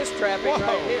 Look at this traffic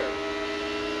right here.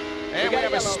 And we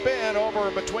have a spin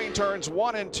over between turns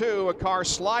 1 and 2. A car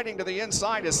sliding to the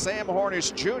inside is Sam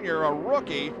Hornish Jr., a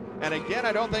rookie. And again,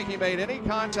 I don't think he made any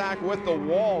contact with the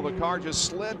wall. The car just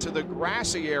slid to the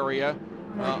grassy area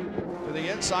to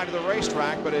the inside of the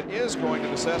racetrack, but it is going to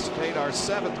necessitate our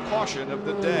 7th caution of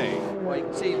the day. Well, you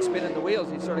can see him spinning the wheels.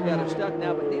 He's sort of got her stuck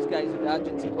now, but these guys are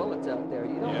dodging some bullets out there.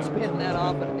 You don't spin that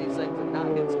often, and these things are not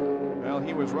hit stuff. Well,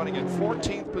 he was running in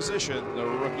 14th position, the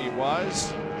rookie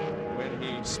was, when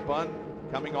he spun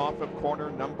coming off of corner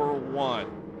number 1.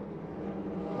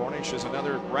 Cornish is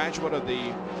another graduate of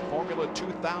the Formula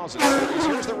 2000 series.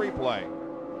 Here's the replay.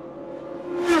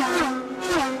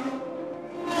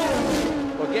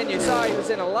 Well, again, you saw he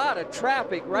was in a lot of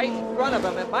traffic right in front of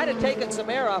him. It might have taken some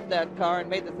air off that car and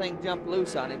made the thing jump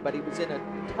loose on him, but he was in a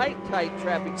tight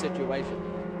traffic situation.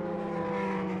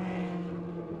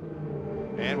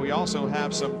 And we also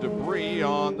have some debris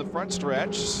on the front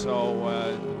stretch,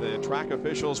 so the track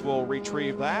officials will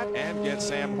retrieve that and get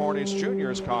Sam Hornish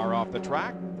Jr.'s car off the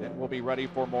track. Then we'll be ready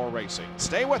for more racing.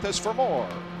 Stay with us for more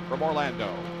from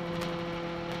Orlando.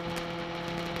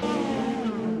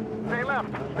 Stay left.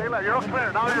 Stay left. You're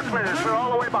clear. Now you're clear. You're clear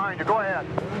all the way behind you. Go ahead.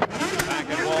 Back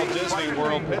at Walt Disney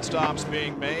World, pit stops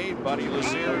being made. Buddy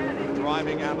Lazier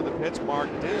driving out of the pits. Mark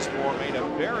Dismore made a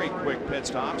very quick pit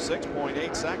stop,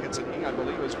 6.8 seconds, and he, I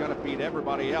believe, is going to beat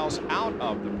everybody else out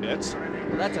of the pits.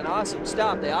 Well, that's an awesome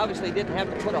stop. They obviously didn't have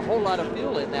to put a whole lot of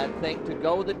fuel in that thing to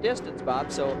go the distance,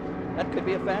 Bob, so that could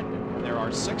be a factor. There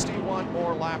are 61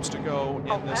 more laps to go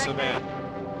in this event.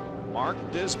 Mark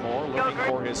Dismore looking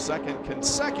for his second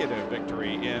consecutive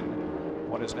victory in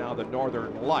what is now the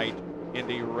Northern Light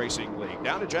Indy Racing League.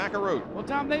 Down to Jack Arute. Well,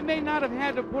 Tom, they may not have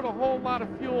had to put a whole lot of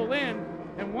fuel in,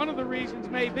 and one of the reasons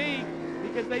may be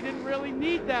because they didn't really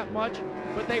need that much,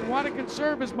 but they want to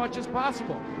conserve as much as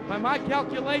possible. By my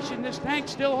calculation, this tank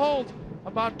still holds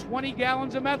about 20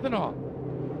 gallons of methanol.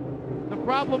 The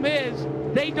problem is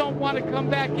they don't want to come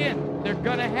back in. They're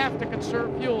going to have to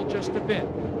conserve fuel just a bit.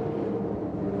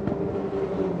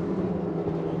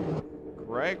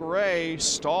 Greg Ray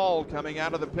stalled coming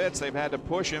out of the pits. They've had to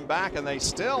push him back, and they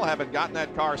still haven't gotten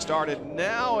that car started.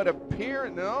 Now it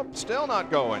appears, nope, still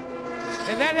not going.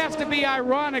 And that has to be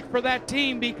ironic for that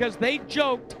team because they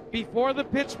joked before the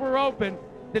pits were open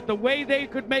that the way they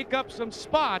could make up some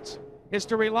spots is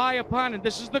to rely upon, and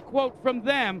this is the quote from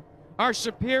them, our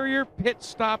superior pit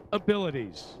stop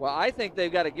abilities. Well, I think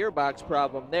they've got a gearbox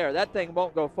problem there. That thing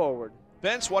won't go forward.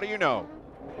 Vince, what do you know?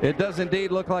 It does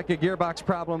indeed look like a gearbox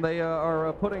problem. They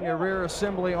are putting a rear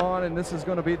assembly on, and this is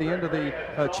going to be the end of the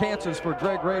chances for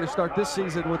Greg Ray to start this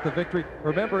season with the victory.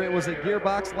 Remember, it was a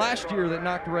gearbox last year that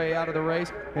knocked Ray out of the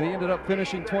race, and he ended up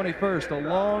finishing 21st. A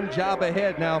long job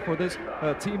ahead now for this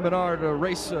Team Menard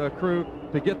race crew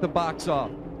to get the box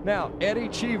off. Now, Eddie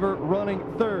Cheever running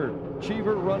third.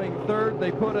 Cheever running third.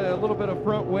 They put a little bit of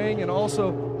front wing and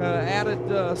also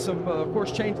added some, of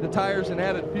course, changed the tires and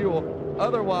added fuel.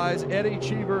 Otherwise, Eddie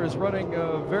Cheever is running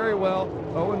very well.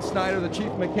 Owen Snyder, the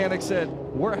chief mechanic, said,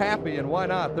 we're happy, and why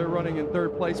not? They're running in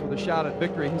third place with a shot at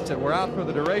victory. He said, we're out for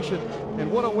the duration, and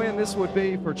what a win this would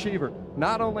be for Cheever.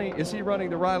 Not only is he running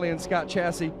the Riley and Scott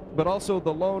chassis, but also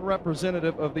the lone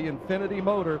representative of the Infinity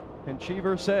motor, and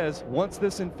Cheever says, once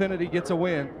this Infinity gets a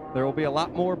win, there will be a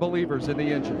lot more believers in the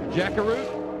engine. Jack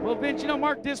Arute? Well, Vince, you know,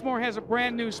 Mark Dismore has a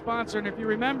brand new sponsor, and if you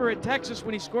remember at Texas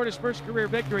when he scored his first career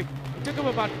victory, it took him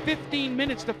about 15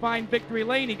 minutes to find victory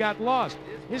lane. He got lost.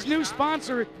 His new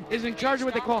sponsor is in charge of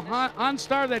what they call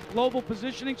OnStar, that global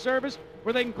positioning service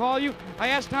where they can call you. I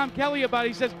asked Tom Kelly about it.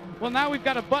 He says, well, now we've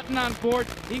got a button on board.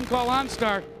 He can call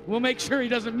OnStar. We'll make sure he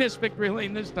doesn't miss victory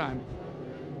lane this time.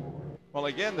 Well,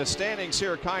 again, the standings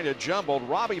here kind of jumbled.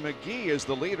 Robbie McGee is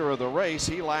the leader of the race.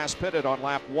 He last pitted on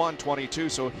lap 122,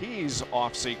 so he's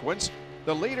off sequence.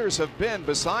 The leaders have been,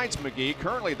 besides McGee,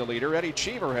 currently the leader, Eddie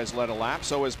Cheever has led a lap.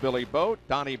 So has Billy Boat,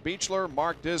 Donnie Beechler,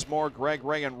 Mark Dismore, Greg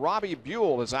Ray, and Robbie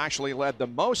Buell has actually led the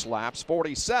most laps,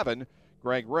 47.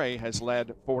 Greg Ray has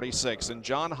led 46. And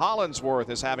John Hollinsworth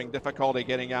is having difficulty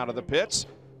getting out of the pits.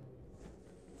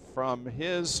 From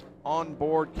his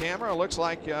onboard camera, it looks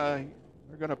like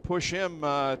they're going to push him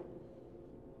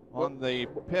on the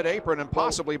pit apron and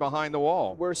possibly behind the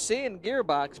wall. We're seeing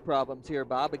gearbox problems here,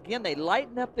 Bob. Again, they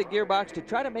lighten up the gearbox to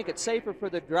try to make it safer for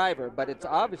the driver, but it's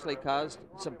obviously caused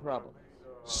some problems.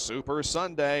 Super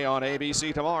Sunday on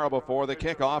ABC tomorrow before the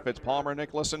kickoff. It's Palmer,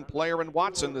 Nicholson, Player, and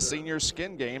Watson, the senior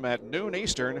skin game at noon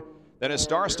Eastern. Then a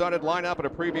star-studded lineup and a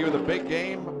preview of the big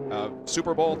game,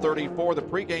 Super Bowl 34, the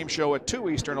pregame show at 2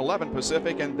 Eastern, 11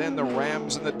 Pacific, and then the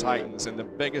Rams and the Titans in the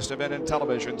biggest event in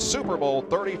television, Super Bowl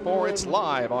 34. It's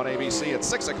live on ABC at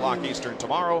 6 o'clock Eastern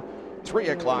tomorrow, 3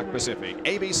 o'clock Pacific.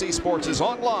 ABC Sports is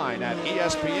online at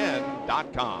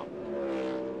ESPN.com.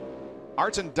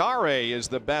 Arten Dare is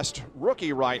the best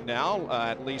rookie right now.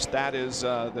 At least that is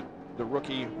the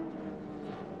rookie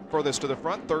furthest to the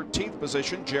front, 13th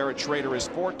position. Jared Schrader is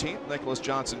 14th, Nicholas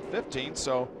Johnson 15th.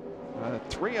 So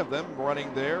three of them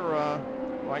running there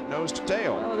right nose to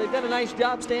tail. Well, they've done a nice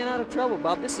job staying out of trouble,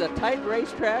 Bob. This is a tight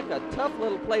racetrack, a tough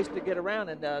little place to get around,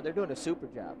 and they're doing a super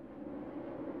job.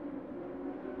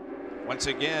 Once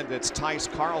again, it's Tice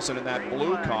Carlson in that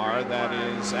blue car that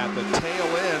is at the tail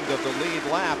end of the lead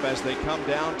lap as they come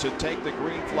down to take the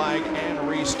green flag and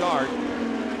restart.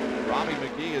 Robbie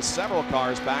McGee is several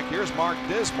cars back. Here's Mark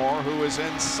Dismore, who is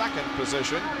in second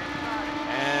position.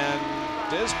 And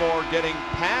Dismore getting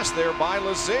passed there by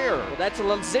Lazier. Well, that's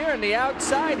Lazier on the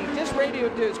outside. He just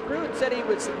radioed to his crew and said he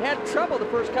had trouble the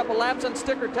first couple laps on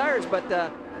sticker tires, but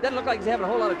doesn't look like he's having a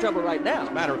whole lot of trouble right now. As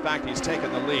a matter of fact, he's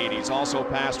taken the lead. He's also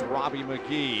passed Robbie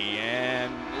McGee.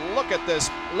 And look at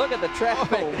this. Look at the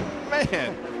traffic. Oh,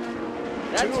 man.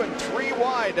 2 and 3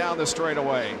 wide down the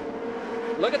straightaway.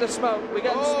 Look at the smoke. We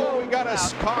got smoke. We got a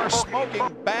car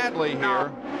smoking badly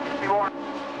here.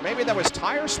 Maybe that was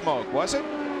tire smoke, was it?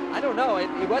 I don't know.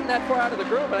 He wasn't that far out of the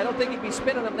groove, but I don't think he'd be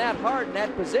spinning them that hard in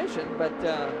that position. But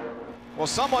well,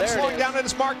 someone's slowing down, and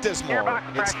it's Mark Dismore.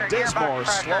 It's Dismore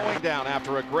slowing down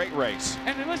after a great race.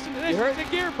 And then listen to this, it's a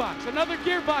gearbox. Another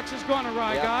gearbox has gone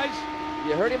awry, guys.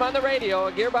 You heard him on the radio,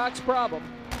 a gearbox problem.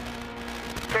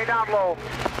 Stay down low.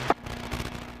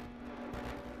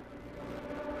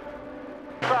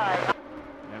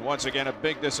 And once again, a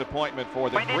big disappointment for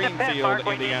the Greenfield,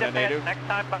 Indiana native. Next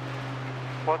time,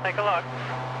 we'll take a look.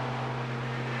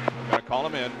 I'm going to call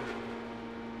him in.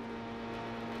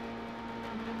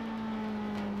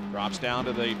 Drops down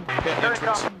to the pit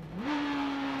entrance.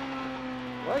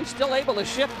 Well, he's still able to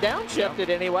downshift it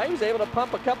anyway. He's able to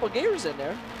pump a couple gears in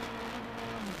there.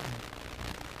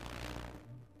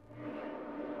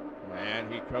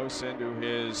 And he coasts into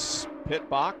his pit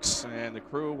box, and the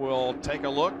crew will take a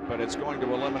look, but it's going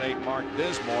to eliminate Mark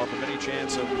Dismore from any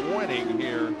chance of winning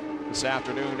here this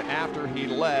afternoon after he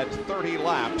led 30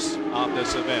 laps of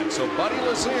this event. So Buddy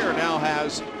Lazier now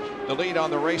has the lead on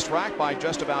the racetrack by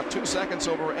just about 2 seconds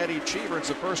over Eddie Cheever. It's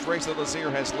the first race that Lazier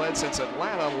has led since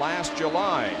Atlanta last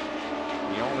July.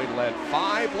 He only led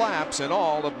 5 laps in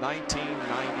all of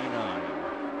 1999.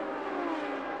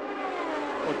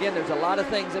 Well, again, there's a lot of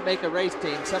things that make a race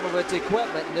team. Some of it's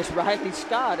equipment, and this Riley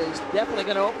Scott is definitely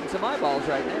going to open some eyeballs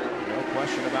right now. No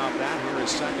question about that. Here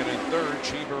is second and third,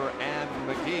 Cheever and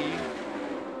McGee.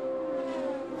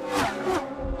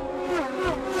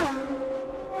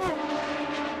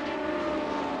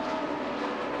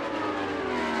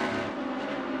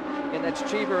 And that's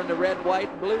Cheever in the red, white,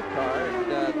 and blue car,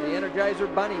 and the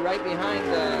Energizer Bunny right behind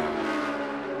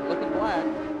looking black.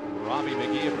 Robbie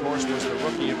McGee, of course, was the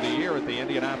Rookie of the Year at the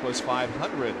Indianapolis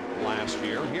 500 last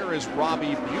year. Here is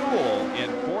Robbie Buell in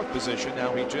 4th position.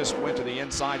 Now he just went to the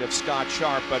inside of Scott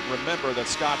Sharp, but remember that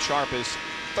Scott Sharp is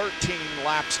 13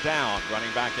 laps down,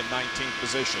 running back in 19th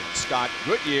position. Scott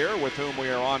Goodyear, with whom we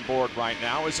are on board right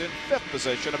now, is in 5th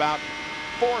position, about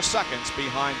 4 seconds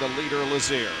behind the leader,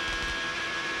 Lazier.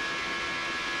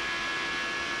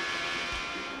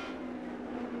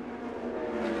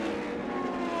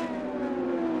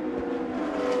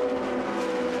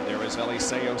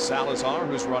 Eliseo Salazar,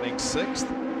 who's running 6th.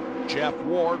 Jeff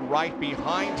Ward right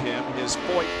behind him. His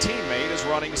Foyt teammate is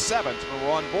running 7th.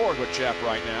 We're on board with Jeff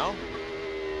right now.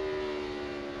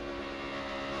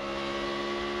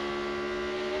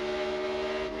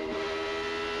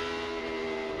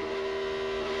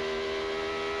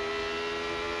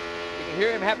 You can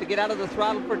hear him have to get out of the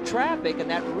throttle for traffic, and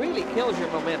that really kills your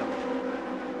momentum.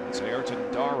 It's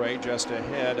Ayrton Dare just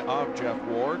ahead of Jeff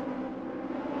Ward.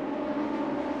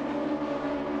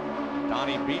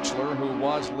 Donnie Beechler, who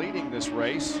was leading this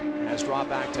race, has dropped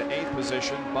back to 8th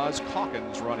position. Buzz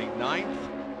Calkins running 9th.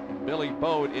 And Billy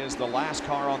Bode is the last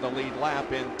car on the lead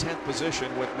lap in 10th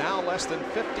position with now less than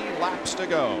 50 laps to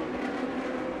go.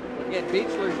 Again,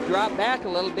 Beechler's dropped back a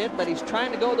little bit, but he's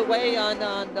trying to go the way on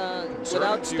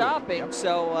without stopping, yep.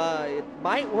 So it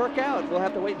might work out. We'll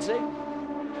have to wait and see.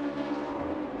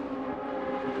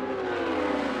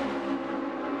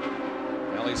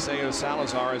 Eliseo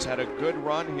Salazar has had a good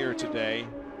run here today,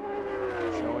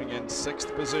 showing in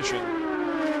 6th position.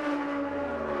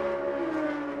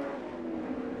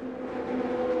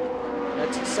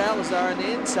 That's Salazar on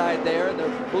the inside there in the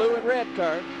blue and red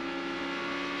car.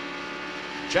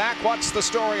 Jack, what's the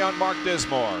story on Mark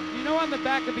Dismore? You know, on the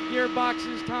back of the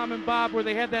gearboxes, Tom and Bob, where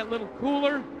they had that little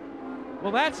cooler?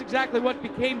 Well, that's exactly what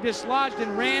became dislodged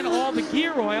and ran all the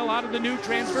gear oil out of the new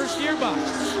transverse gearbox.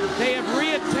 They have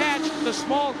reattached the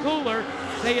small cooler.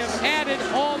 They have added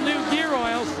all new gear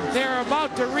oil. They're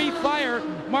about to refire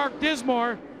Mark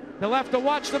Dismore. They'll have to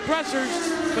watch the pressers,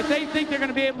 but they think they're going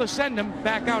to be able to send him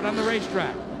back out on the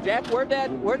racetrack. Jack, where'd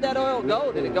that oil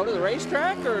go? Did it go to the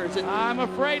racetrack, or is it? I'm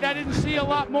afraid I didn't see a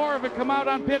lot more of it come out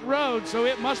on pit road, so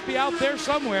it must be out there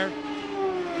somewhere.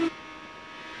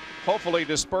 Hopefully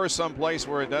disperse someplace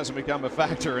where it doesn't become a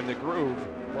factor in the groove.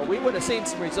 Well, we would have seen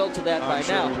some results of that by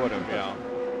sure now. We would have, yeah.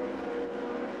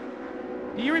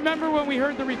 Do you remember when we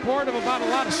heard the report of about a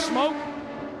lot of smoke?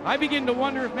 I begin to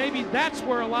wonder if maybe that's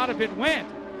where a lot of it went.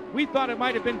 We thought it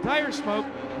might have been tire smoke.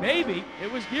 Maybe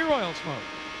it was gear oil smoke.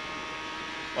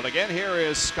 Well, again, here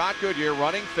is Scott Goodyear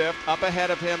running 5th. Up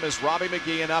ahead of him is Robbie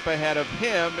McGee, and up ahead of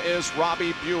him is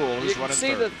Robbie Buell, who's running 3rd.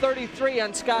 You can see the 33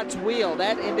 on Scott's wheel.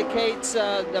 That indicates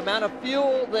the amount of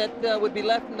fuel that would be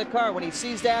left in the car. When he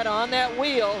sees that on that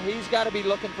wheel, he's got to be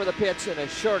looking for the pits in a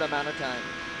short amount of time.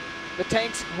 The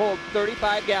tanks hold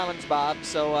 35 gallons, Bob,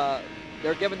 so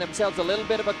they're giving themselves a little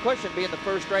bit of a cushion being the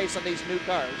first race on these new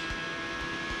cars.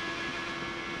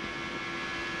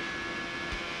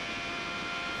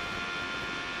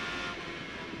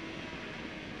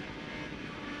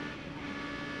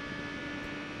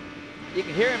 You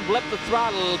can hear him blip the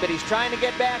throttle a little bit. He's trying to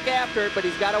get back after it, but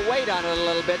he's got to wait on it a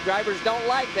little bit. Drivers don't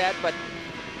like that, but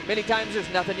many times there's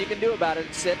nothing you can do about it.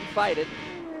 Sit and fight it.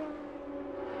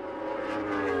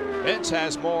 Vince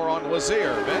has more on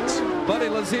Lazier. Vince? Buddy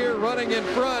Lazier running in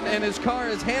front, and his car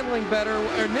is handling better.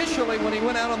 Initially, when he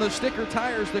went out on the sticker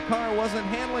tires, the car wasn't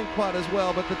handling quite as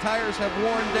well, but the tires have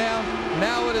worn down.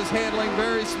 Now it is handling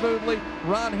very smoothly.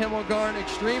 Ron Himmelgarn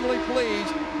extremely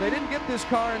pleased. They didn't get this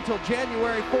car until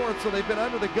January 4th, so they've been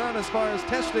under the gun as far as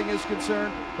testing is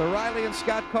concerned. The Riley and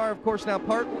Scott car, of course, now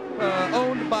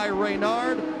owned by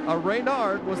Reynard.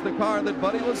 Reynard was the car that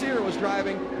Buddy Lazier was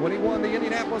driving when he won the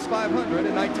Indianapolis 500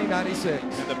 in 1996.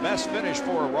 And the best finish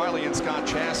for a Riley and Scott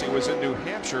chassis was in New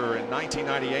Hampshire in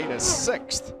 1998 as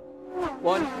 6th.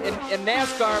 Well, in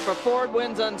NASCAR, if a Ford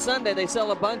wins on Sunday, they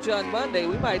sell a bunch on Monday.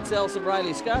 We might sell some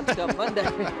Riley Scott stuff Monday.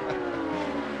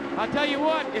 I'll tell you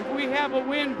what, if we have a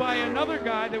win by another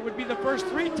guy that would be the first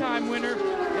 3-time winner,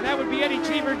 and that would be Eddie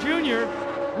Cheever Jr.,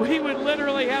 we would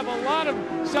literally have a lot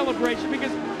of celebration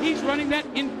because he's running that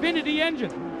Infinity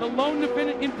engine, the lone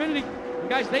Infinity.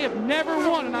 Guys, they have never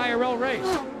won an IRL race.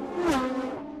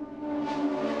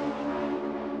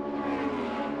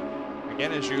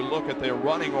 Again, as you look at the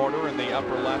running order in the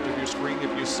upper left of your screen,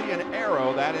 if you see an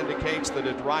arrow, that indicates that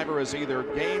a driver has either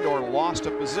gained or lost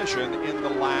a position in the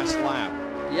last lap.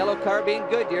 The yellow car being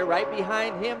Goodyear. Right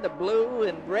behind him, the blue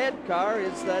and red car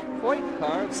is that Foyt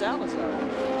car of Salazar.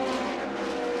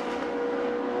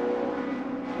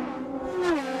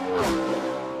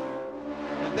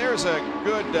 And there's a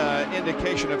good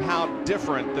indication of how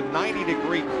different the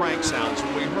 90-degree crank sounds.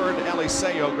 When we heard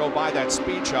Eliseo go by that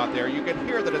speed shot there, you can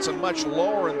hear that it's a much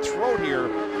lower and throatier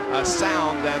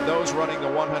sound than those running the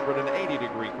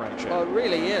 180-degree crankshaft. Well, it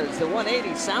really is. The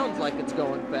 180 sounds like it's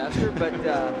going faster, but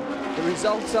the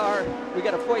results are we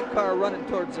got a Foyt car running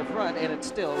towards the front, and it's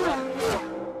still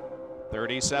running.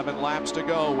 37 laps to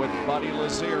go with Buddy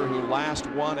Lazier, who last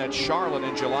won at Charlotte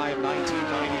in July of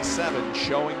 1997,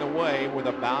 showing the way with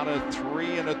about a 3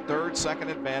 1/3 second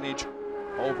advantage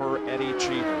over Eddie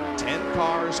Cheever. 10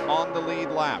 cars on the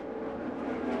lead lap.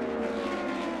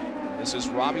 This is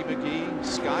Robbie McGee,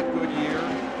 Scott Goodyear,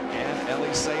 and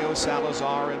Eliseo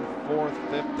Salazar in 4th,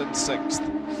 5th, and 6th.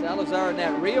 Salazar in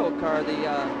that Rio car,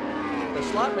 the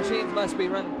slot machines must be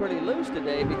running pretty loose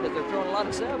today because they're throwing a lot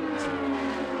of 7s.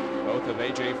 Both of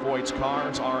A.J. Foyt's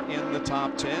cars are in the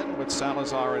top 10, with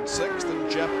Salazar in 6th and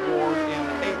Jeff Ward in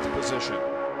 8th position.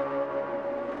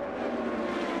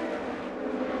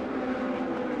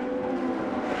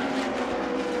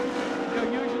 You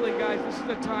know, usually, guys, this is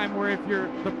a time where if you're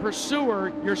the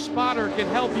pursuer, your spotter can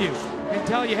help you and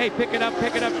tell you, hey, pick it up,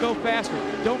 go faster.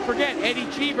 Don't forget, Eddie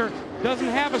Cheever doesn't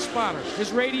have a spotter.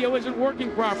 His radio isn't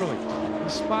working properly.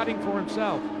 He's spotting for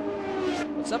himself.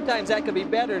 Sometimes that could be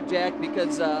better, Jack,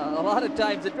 because a lot of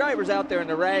times the driver's out there in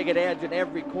the ragged edge in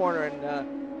every corner,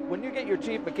 and when you get your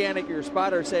chief mechanic or your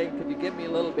spotter saying, could you give me a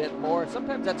little bit more,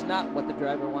 sometimes that's not what the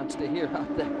driver wants to hear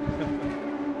out there.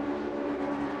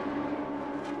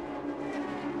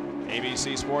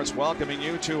 ABC Sports welcoming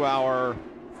you to our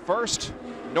first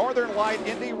Northern Light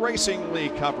Indy Racing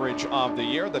League coverage of the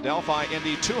year, the Delphi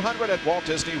Indy 200 at Walt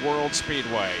Disney World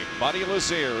Speedway. Buddy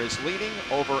Lazier is leading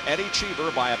over Eddie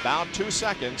Cheever by about 2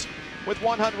 seconds with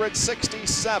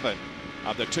 167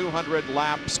 of the 200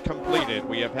 laps completed.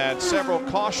 We have had several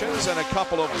cautions and a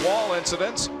couple of wall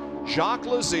incidents. Jacques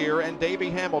Lazier and Davey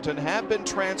Hamilton have been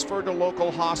transferred to local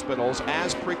hospitals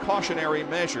as precautionary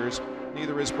measures.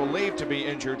 Neither is believed to be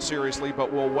injured seriously,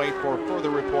 but we'll wait for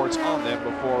further reports on them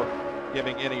before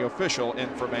giving any official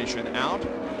information out.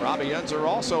 Robbie Unser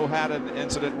also had an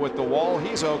incident with the wall.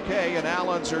 He's okay. And Al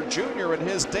Unser Jr. in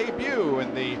his debut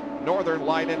in the Northern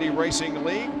Light Indy Racing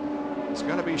League is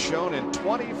going to be shown in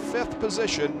 25th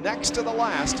position next to the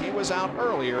last. He was out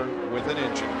earlier with an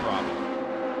engine problem.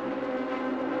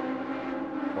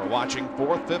 We're watching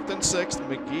 4th, 5th, and 6th,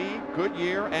 McGee,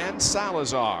 Goodyear, and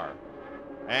Salazar.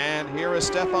 And here is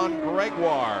Stefan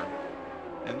Gregoire.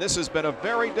 And this has been a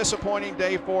very disappointing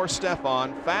day for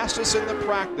Stefan. Fastest in the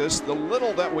practice, the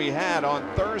little that we had on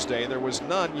Thursday. There was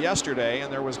none yesterday,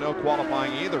 and there was no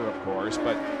qualifying either, of course,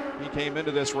 but he came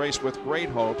into this race with great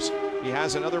hopes. He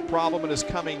has another problem and is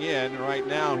coming in. Right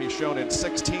now, he's shown in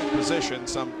 16th position,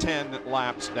 some 10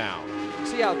 laps down.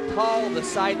 See how tall the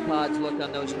side pods look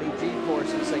on those new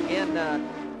G-forces. Again,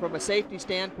 from a safety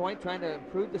standpoint, trying to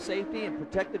improve the safety and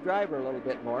protect the driver a little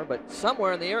bit more. But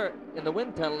somewhere in the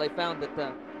wind tunnel, they found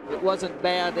that it wasn't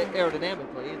bad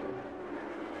aerodynamically either.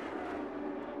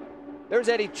 There's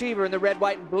Eddie Cheever in the red,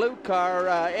 white, and blue car.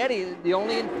 Eddie, the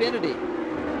only Infinity.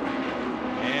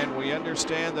 And we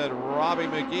understand that Robbie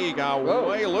McGee got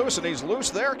way loose, and he's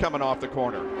loose there coming off the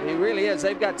corner. He really is.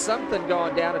 They've got something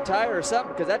going down, a tire or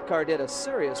something, because that car did a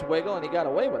serious wiggle, and he got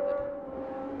away with it.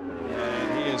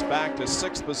 And he is back to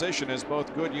 6th position as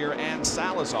both Goodyear and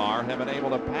Salazar have been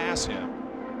able to pass him.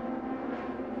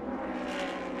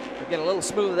 They get a little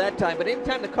smoother that time, but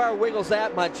anytime the car wiggles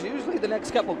that much, usually the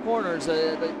next couple corners,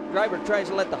 the driver tries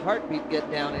to let the heartbeat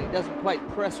get down, and he doesn't quite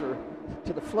press her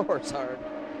to the floor as hard.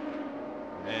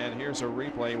 And here's a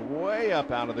replay way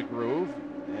up out of the groove,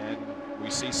 and we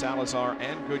see Salazar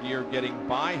and Goodyear getting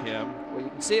by him. Well, you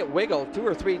can see it wiggle 2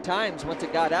 or 3 times once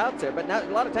it got out there, but now, a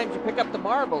lot of times you pick up the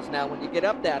marbles now when you get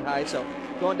up that high, so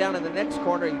going down in the next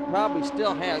corner, he probably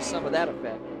still has some of that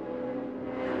effect.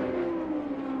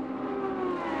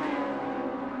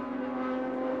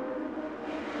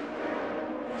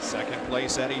 Second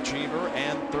place, Eddie Cheever,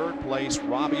 and 3rd place,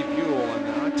 Robbie Buell.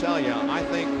 And I tell you, I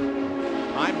think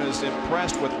I'm as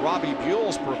impressed with Robbie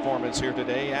Buell's performance here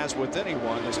today as with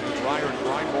anyone. This new Dreyer and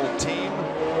Reinhold team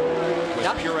with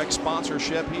Purex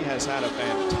sponsorship, he has had a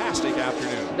fantastic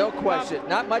afternoon. No question.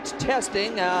 Not much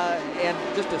testing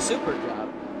and just a super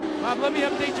job. Bob, let me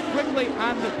update you quickly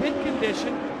on the pit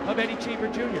condition of Eddie Cheever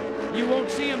Jr. You won't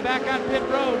see him back on pit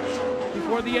road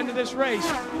before the end of this race.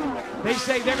 They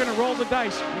say they're going to roll the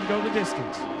dice and go the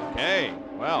distance. Okay,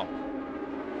 well,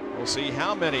 we'll see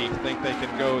how many think they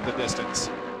can go the distance.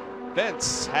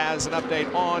 Vince has an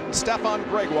update on Stefan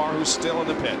Gregoire, who's still in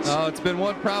the pits. It's been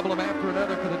one problem after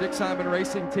another for the Dick Simon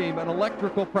Racing team. An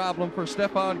electrical problem for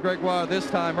Stefan Gregoire this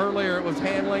time. Earlier it was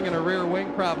handling and a rear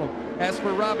wing problem. As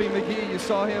for Robbie McGee, you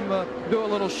saw him do a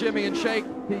little shimmy and shake.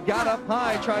 He got up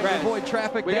high trying to avoid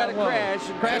traffic We down got a low.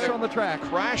 crash on the track.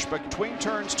 Crash between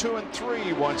turns 2 and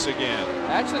 3 once again.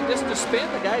 Actually, just to spin,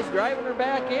 the guy's driving her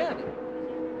back in.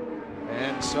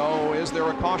 And so is there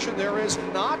a caution? There is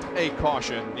not a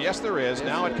caution. Yes, there is. Yes,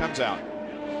 now it comes out.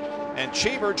 And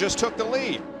Cheever just took the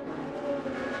lead.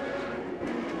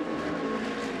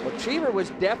 Well, Cheever was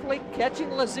definitely catching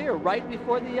Lazier right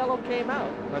before the yellow came out.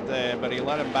 But he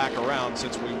let him back around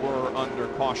since we were under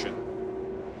caution.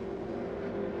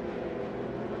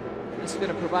 This is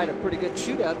going to provide a pretty good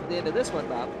shootout at the end of this one,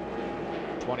 Bob.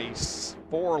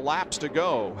 24 laps to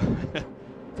go.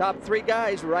 Top 3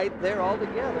 guys right there all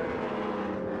together.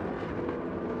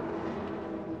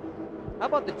 How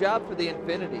about the job for the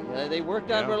Infinity? They worked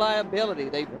on reliability.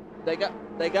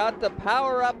 They got the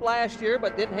power up last year,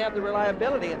 but didn't have the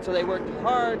reliability, and so they worked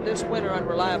hard this winter on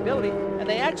reliability. And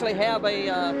they actually have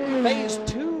a phase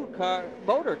 2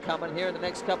 motor coming here in the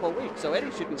next couple of weeks, so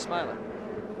Eddie should be smiling.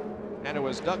 And it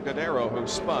was Doug Dodaro who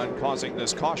spun, causing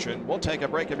this caution. We'll take a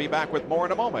break and be back with more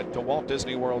in a moment to Walt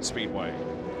Disney World Speedway.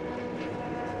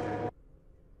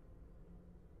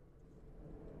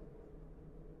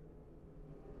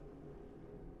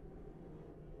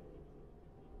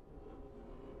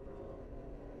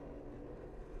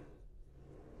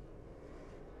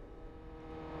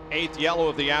 Eighth yellow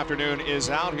of the afternoon is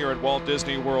out here at Walt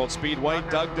Disney World Speedway.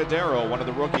 Doug Dodaro, one of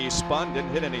the rookies, spun,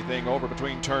 didn't hit anything over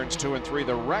between turns 2 and 3.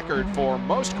 The record for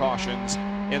most cautions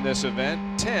in this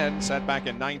event, 10, set back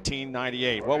in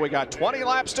 1998. Well, we got 20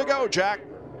 laps to go, Jack.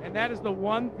 And that is the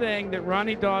one thing that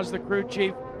Ronnie Dawes, the crew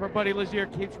chief for Buddy Lazier,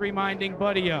 keeps reminding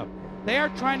Buddy of. They are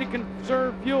trying to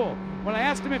conserve fuel. When I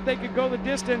asked them if they could go the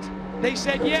distance, they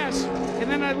said yes.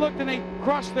 And then I looked and they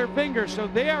crossed their fingers. So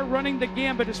they are running the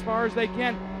gambit as far as they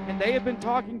can. And they have been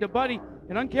talking to Buddy,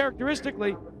 and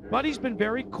uncharacteristically, Buddy's been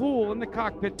very cool in the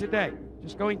cockpit today,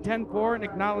 just going 10-4 and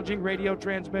acknowledging radio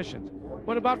transmissions.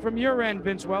 What about from your end,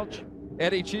 Vince Welch?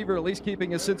 Eddie Cheever at least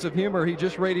keeping his sense of humor. He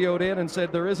just radioed in and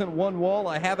said, there isn't one wall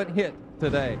I haven't hit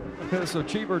today. So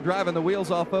Cheever driving the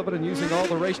wheels off of it and using all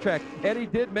the racetrack. Eddie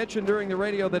did mention during the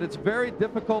radio that it's very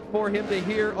difficult for him to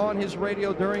hear on his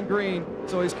radio during green,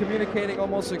 so he's communicating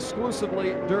almost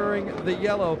exclusively during the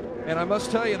yellow. And I must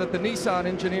tell you that the Nissan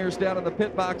engineers down in the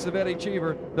pit box of Eddie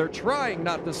Cheever, they're trying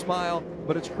not to smile,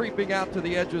 but it's creeping out to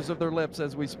the edges of their lips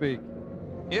as we speak.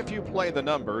 If you play the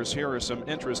numbers, here are some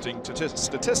interesting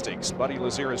statistics. Buddy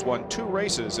Lazier has won 2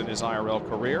 races in his IRL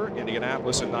career,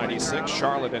 Indianapolis in '96,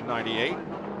 Charlotte in '98.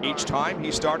 Each time he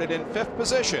started in 5th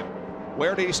position.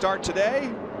 Where did he start today?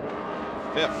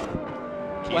 5th.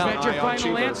 Is that your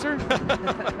final answer?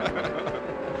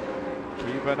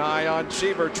 Keep an eye on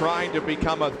Cheever, trying to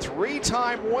become a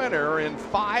 3-time winner in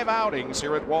 5 outings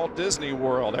here at Walt Disney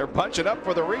World. They're punching up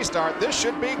for the restart. This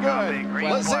should be good.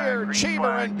 Lazier, Cheever,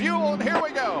 and Buell, and here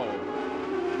we go.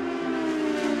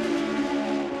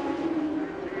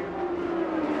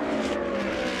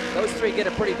 Those 3 get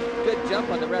a pretty good jump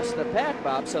on the rest of the pack,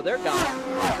 Bob, so they're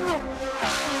gone.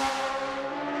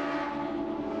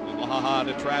 Ha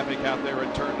to traffic out there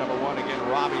in turn number 1. Again,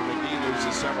 Robbie McGee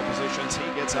loses several positions. He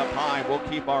gets up high. We'll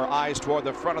keep our eyes toward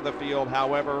the front of the field,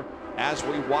 however, as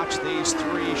we watch these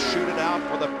 3 shoot it out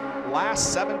for the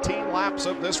last 17 laps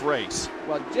of this race.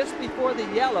 Well, just before the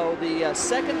yellow, the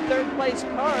second, third place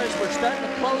cars were starting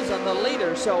to close on the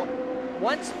leader. So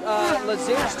once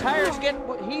Lazier's tires get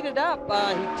heated up,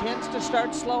 he tends to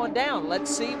start slowing down.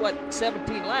 Let's see what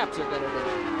 17 laps are going to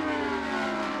do.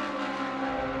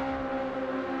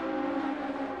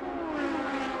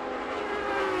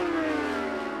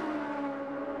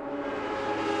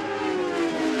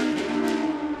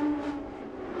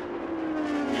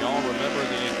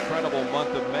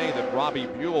 Month of May that Robbie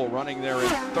Buell, running there in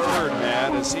 3rd,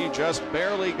 had, as he just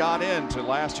barely got into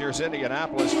last year's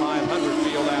Indianapolis 500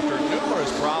 field after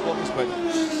numerous problems, but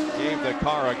gave the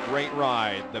car a great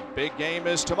ride. The big game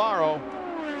is tomorrow.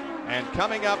 And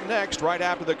coming up next, right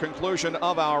after the conclusion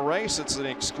of our race, it's an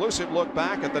exclusive look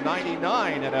back at the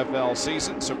 '99 NFL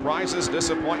season. Surprises,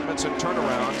 disappointments, and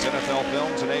turnarounds. NFL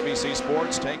Films and ABC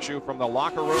Sports takes you from the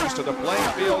locker rooms to the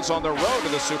playing fields on the road to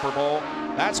the Super Bowl.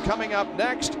 That's coming up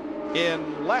next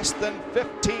in less than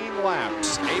 15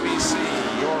 laps. ABC,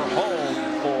 your home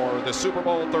for the Super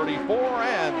Bowl 34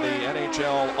 and the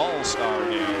NHL All-Star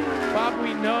Game. Bob,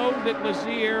 we know that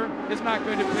Lazier is not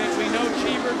going to pit. We know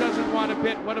Cheever doesn't want to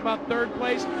pit. What about 3rd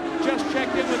place? Just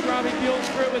checked in with Robbie Buell's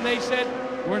crew, and they said,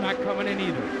 we're not coming in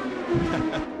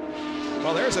either.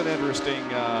 Well, there's an interesting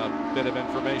bit of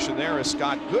information there, as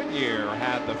Scott Goodyear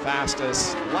had the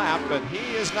fastest lap, but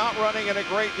he is not running in a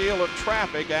great deal of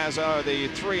traffic, as are the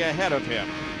 3 ahead of him.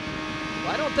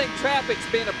 Well, I don't think traffic's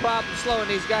been a problem slowing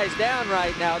these guys down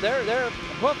right now. They're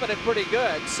hoofing it pretty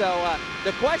good. So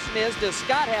the question is, does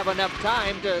Scott have enough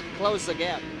time to close the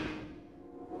gap?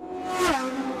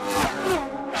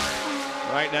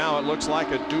 Right now, it looks like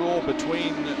a duel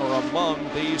between or among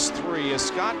these 3, as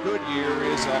Scott Goodyear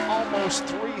is almost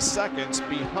 3 seconds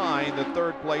behind the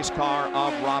 3rd place car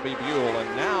of Robbie Buell.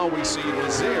 And now we see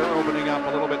Lazier opening up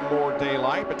a little bit more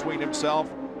daylight between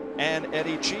himself and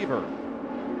Eddie Cheever.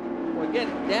 Well,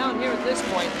 again, down here at this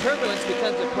point, turbulence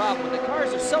becomes a problem. When the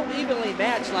cars are so evenly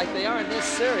matched like they are in this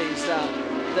series,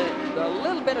 the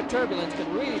little bit of turbulence can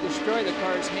really destroy the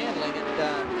car's handling.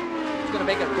 And it's going to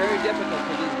make it very difficult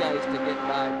for these guys to get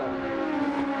by.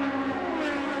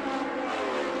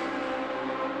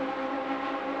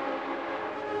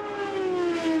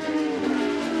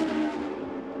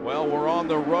 Well, we're on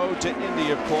the road to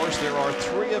Indy, of course. There are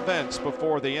 3 events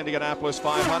before the Indianapolis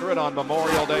 500 on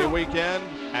Memorial Day weekend,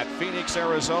 at Phoenix,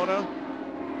 Arizona,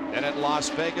 then at Las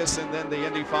Vegas, and then the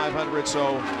Indy 500.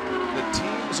 So the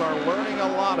teams are learning a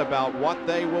lot about what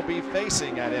they will be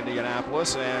facing at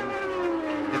Indianapolis, and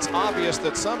it's obvious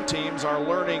that some teams are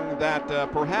learning that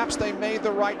perhaps they made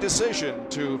the right decision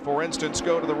to, for instance,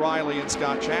 go to the Riley and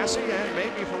Scott chassis, and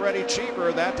maybe for Eddie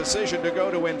Cheever, that decision to go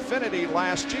to Infinity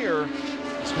last year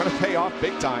is going to pay off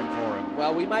big time for him.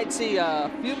 Well, we might see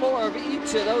a few more of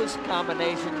each of those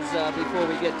combinations before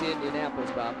we get to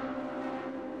Indianapolis, Bob.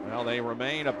 Well, they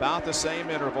remain about the same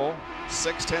interval,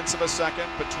 0.6 of a second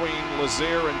between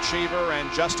Lazier and Cheever,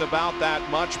 and just about that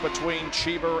much between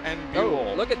Cheever and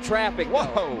Buell. Oh, look at traffic.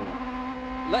 Whoa!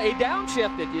 He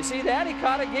downshifted. You see that? He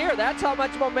caught a gear. That's how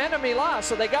much momentum he lost.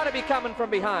 So they got to be coming from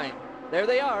behind. There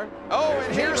they are. Oh,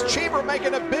 and here's Cheever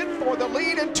making a bid for the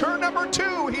lead in turn number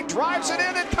 2. He drives it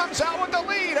in and comes out with the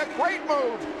lead. A great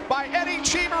move by Eddie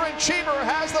Cheever, and Cheever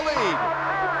has the lead.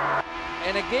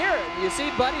 And a gear, you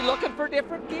see Buddy looking for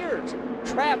different gears.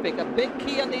 Traffic, a big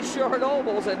key on these short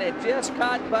ovals, and it just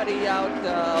caught Buddy out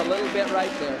a little bit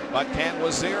right there. But can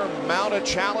Lazier mount a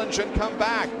challenge and come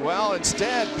back? Well,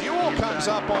 instead, Buell comes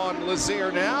up on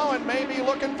Lazier now and maybe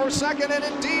looking for second, and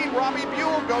indeed, Robbie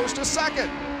Buell goes to second.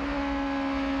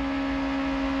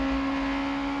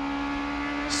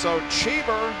 So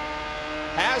Cheever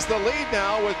has the lead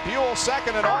now with Buell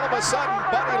second, and all of a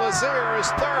sudden, Buddy Lazier is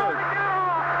 3rd.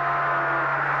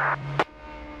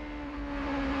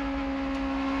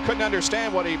 couldn't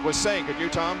understand what he was saying. Could you,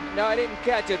 Tom? No, I didn't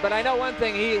catch it, but I know one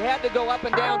thing. He had to go up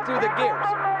and down through the gears.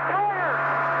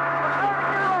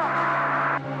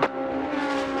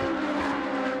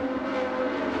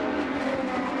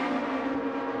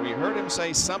 We heard him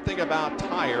say something about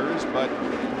tires, but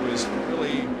it was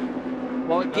really...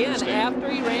 Well, again, after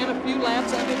he ran a few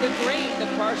laps under the green,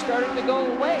 the car started to go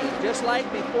away. Just like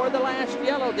before the last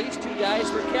yellow, these two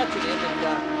guys were catching him.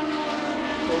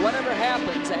 And for whatever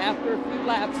happens, after a few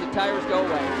laps, the tires go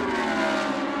away.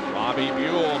 Robbie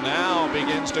Buell now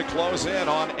begins to close in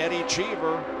on Eddie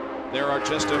Cheever. There are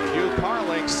just a few car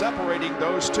lengths separating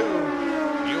those two.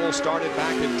 Buell started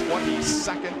back in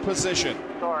 22nd position.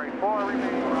 Sorry, 4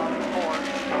 remaining, Robbie,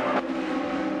 4.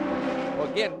 Well,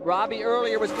 again, Robbie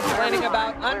earlier was complaining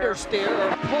about understeer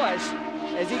or push.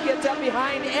 As he gets up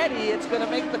behind Eddie, it's going to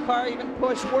make the car even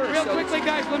push worse. Real quickly,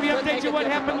 guys, let me update you what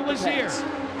happened to Lazier.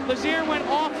 Lazier went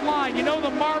offline. You know the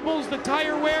marbles, the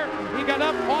tire wear? He got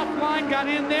up offline, got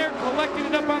in there, collected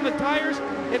it up on the tires.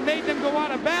 It made them go out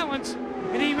of balance,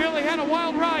 and he really had a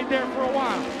wild ride there for a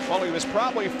while. Well, he was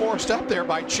probably forced up there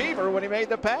by Cheever when he made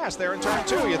the pass there in turn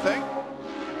 2, you think?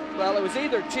 Well, it was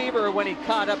either Cheever or when he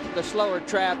caught up to the slower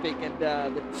traffic, and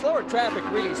the slower traffic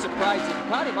really surprised him.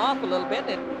 Caught him off a little bit,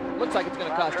 and it looks like it's going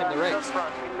to cost him the race.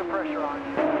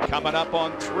 Coming up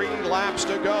on 3 laps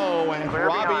to go, and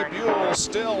Robbie Buell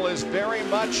still is very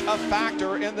much a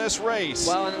factor in this race.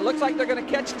 Well, and it looks like they're going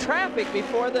to catch traffic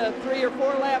before the 3 or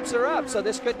 4 laps are up, so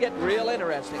this could get real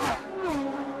interesting.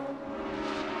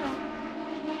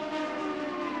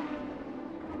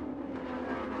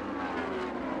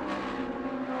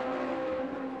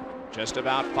 Just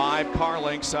about 5 car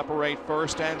lengths separate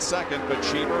first and second, but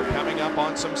Cheever coming up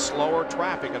on some slower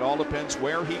traffic. It all depends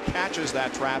where he catches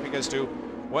that traffic as to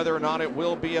whether or not it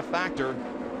will be a factor.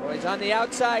 Well, he's on the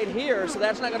outside here, so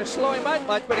that's not going to slow him out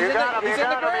much, but he's in the green.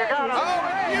 Oh,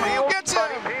 Buell gets him!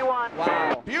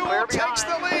 Wow. Buell takes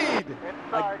the lead.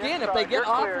 Again, if they get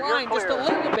offline just a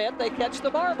little bit, they catch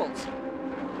the marbles.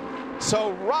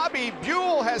 So Robbie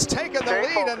Buell has taken the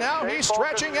lead, and now he's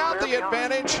stretching out the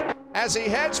advantage as he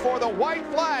heads for the white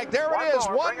flag. There it is,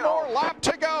 one more lap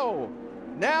to go.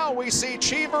 Now we see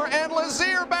Cheever and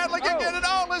Lazier battling again, and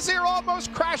Lazier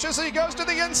almost crashes. He goes to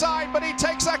the inside, but he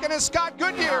takes second, and Scott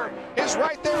Goodyear is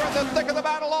right there in the thick of the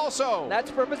battle also. That's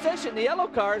for position. The yellow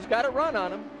car's got a run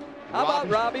on him. How about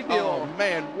Robbie Buell? Oh,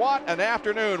 man, what an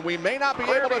afternoon. We may not be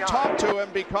able to talk to him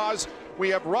because we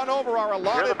have run over our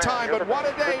allotted time, but what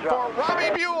a day for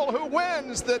Robbie Buell, who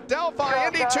wins the Delphi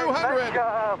Indy 200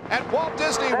 at Walt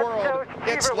Disney World.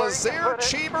 It's Lazier,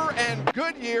 Cheever, and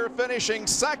Goodyear finishing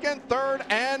second, third,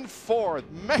 and fourth.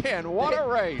 Man, what a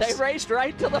race. They raced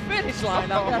right to the finish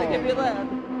line. I've got to give you that.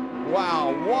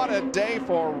 Wow, what a day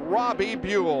for Robbie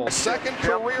Buell. Second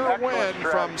career win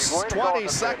from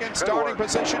 22nd starting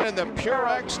position in the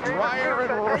Purex Dryer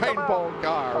and Rainbow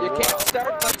car. You can't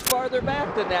start much farther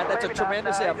back than that. That's a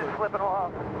tremendous effort. You're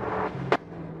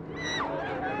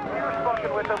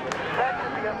spoken with them. That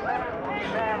should be a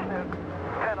massive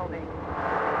penalty.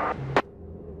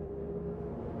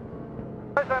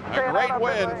 A great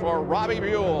win for Robbie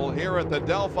Buell here at the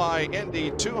Delphi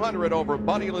Indy 200 over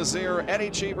Buddy Lazier, Eddie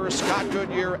Cheever, Scott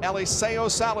Goodyear, Eliseo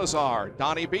Salazar,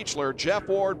 Donnie Beechler, Jeff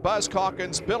Ward, Buzz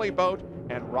Calkins, Billy Boat,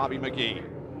 and Robbie McGee.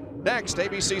 Next,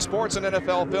 ABC Sports and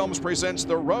NFL Films presents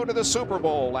The Road to the Super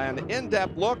Bowl, an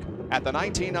in-depth look at the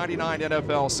 1999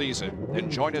 NFL season. Then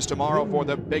join us tomorrow for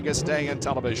the biggest day in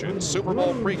television. Super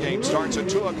Bowl pregame starts at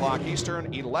 2 o'clock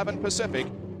Eastern, 11 Pacific.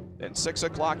 Then 6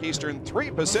 o'clock Eastern,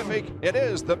 3 Pacific. It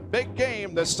is the big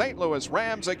game, the St. Louis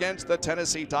Rams against the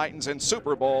Tennessee Titans in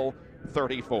Super Bowl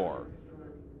 34.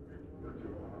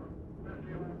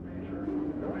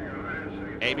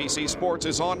 ABC Sports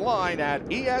is online at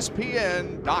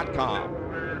ESPN.com.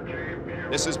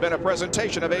 This has been a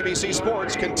presentation of ABC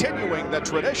Sports, continuing the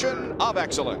tradition of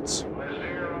excellence. As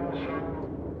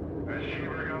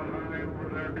Cheever got high over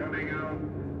there coming out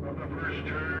of the first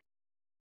turn.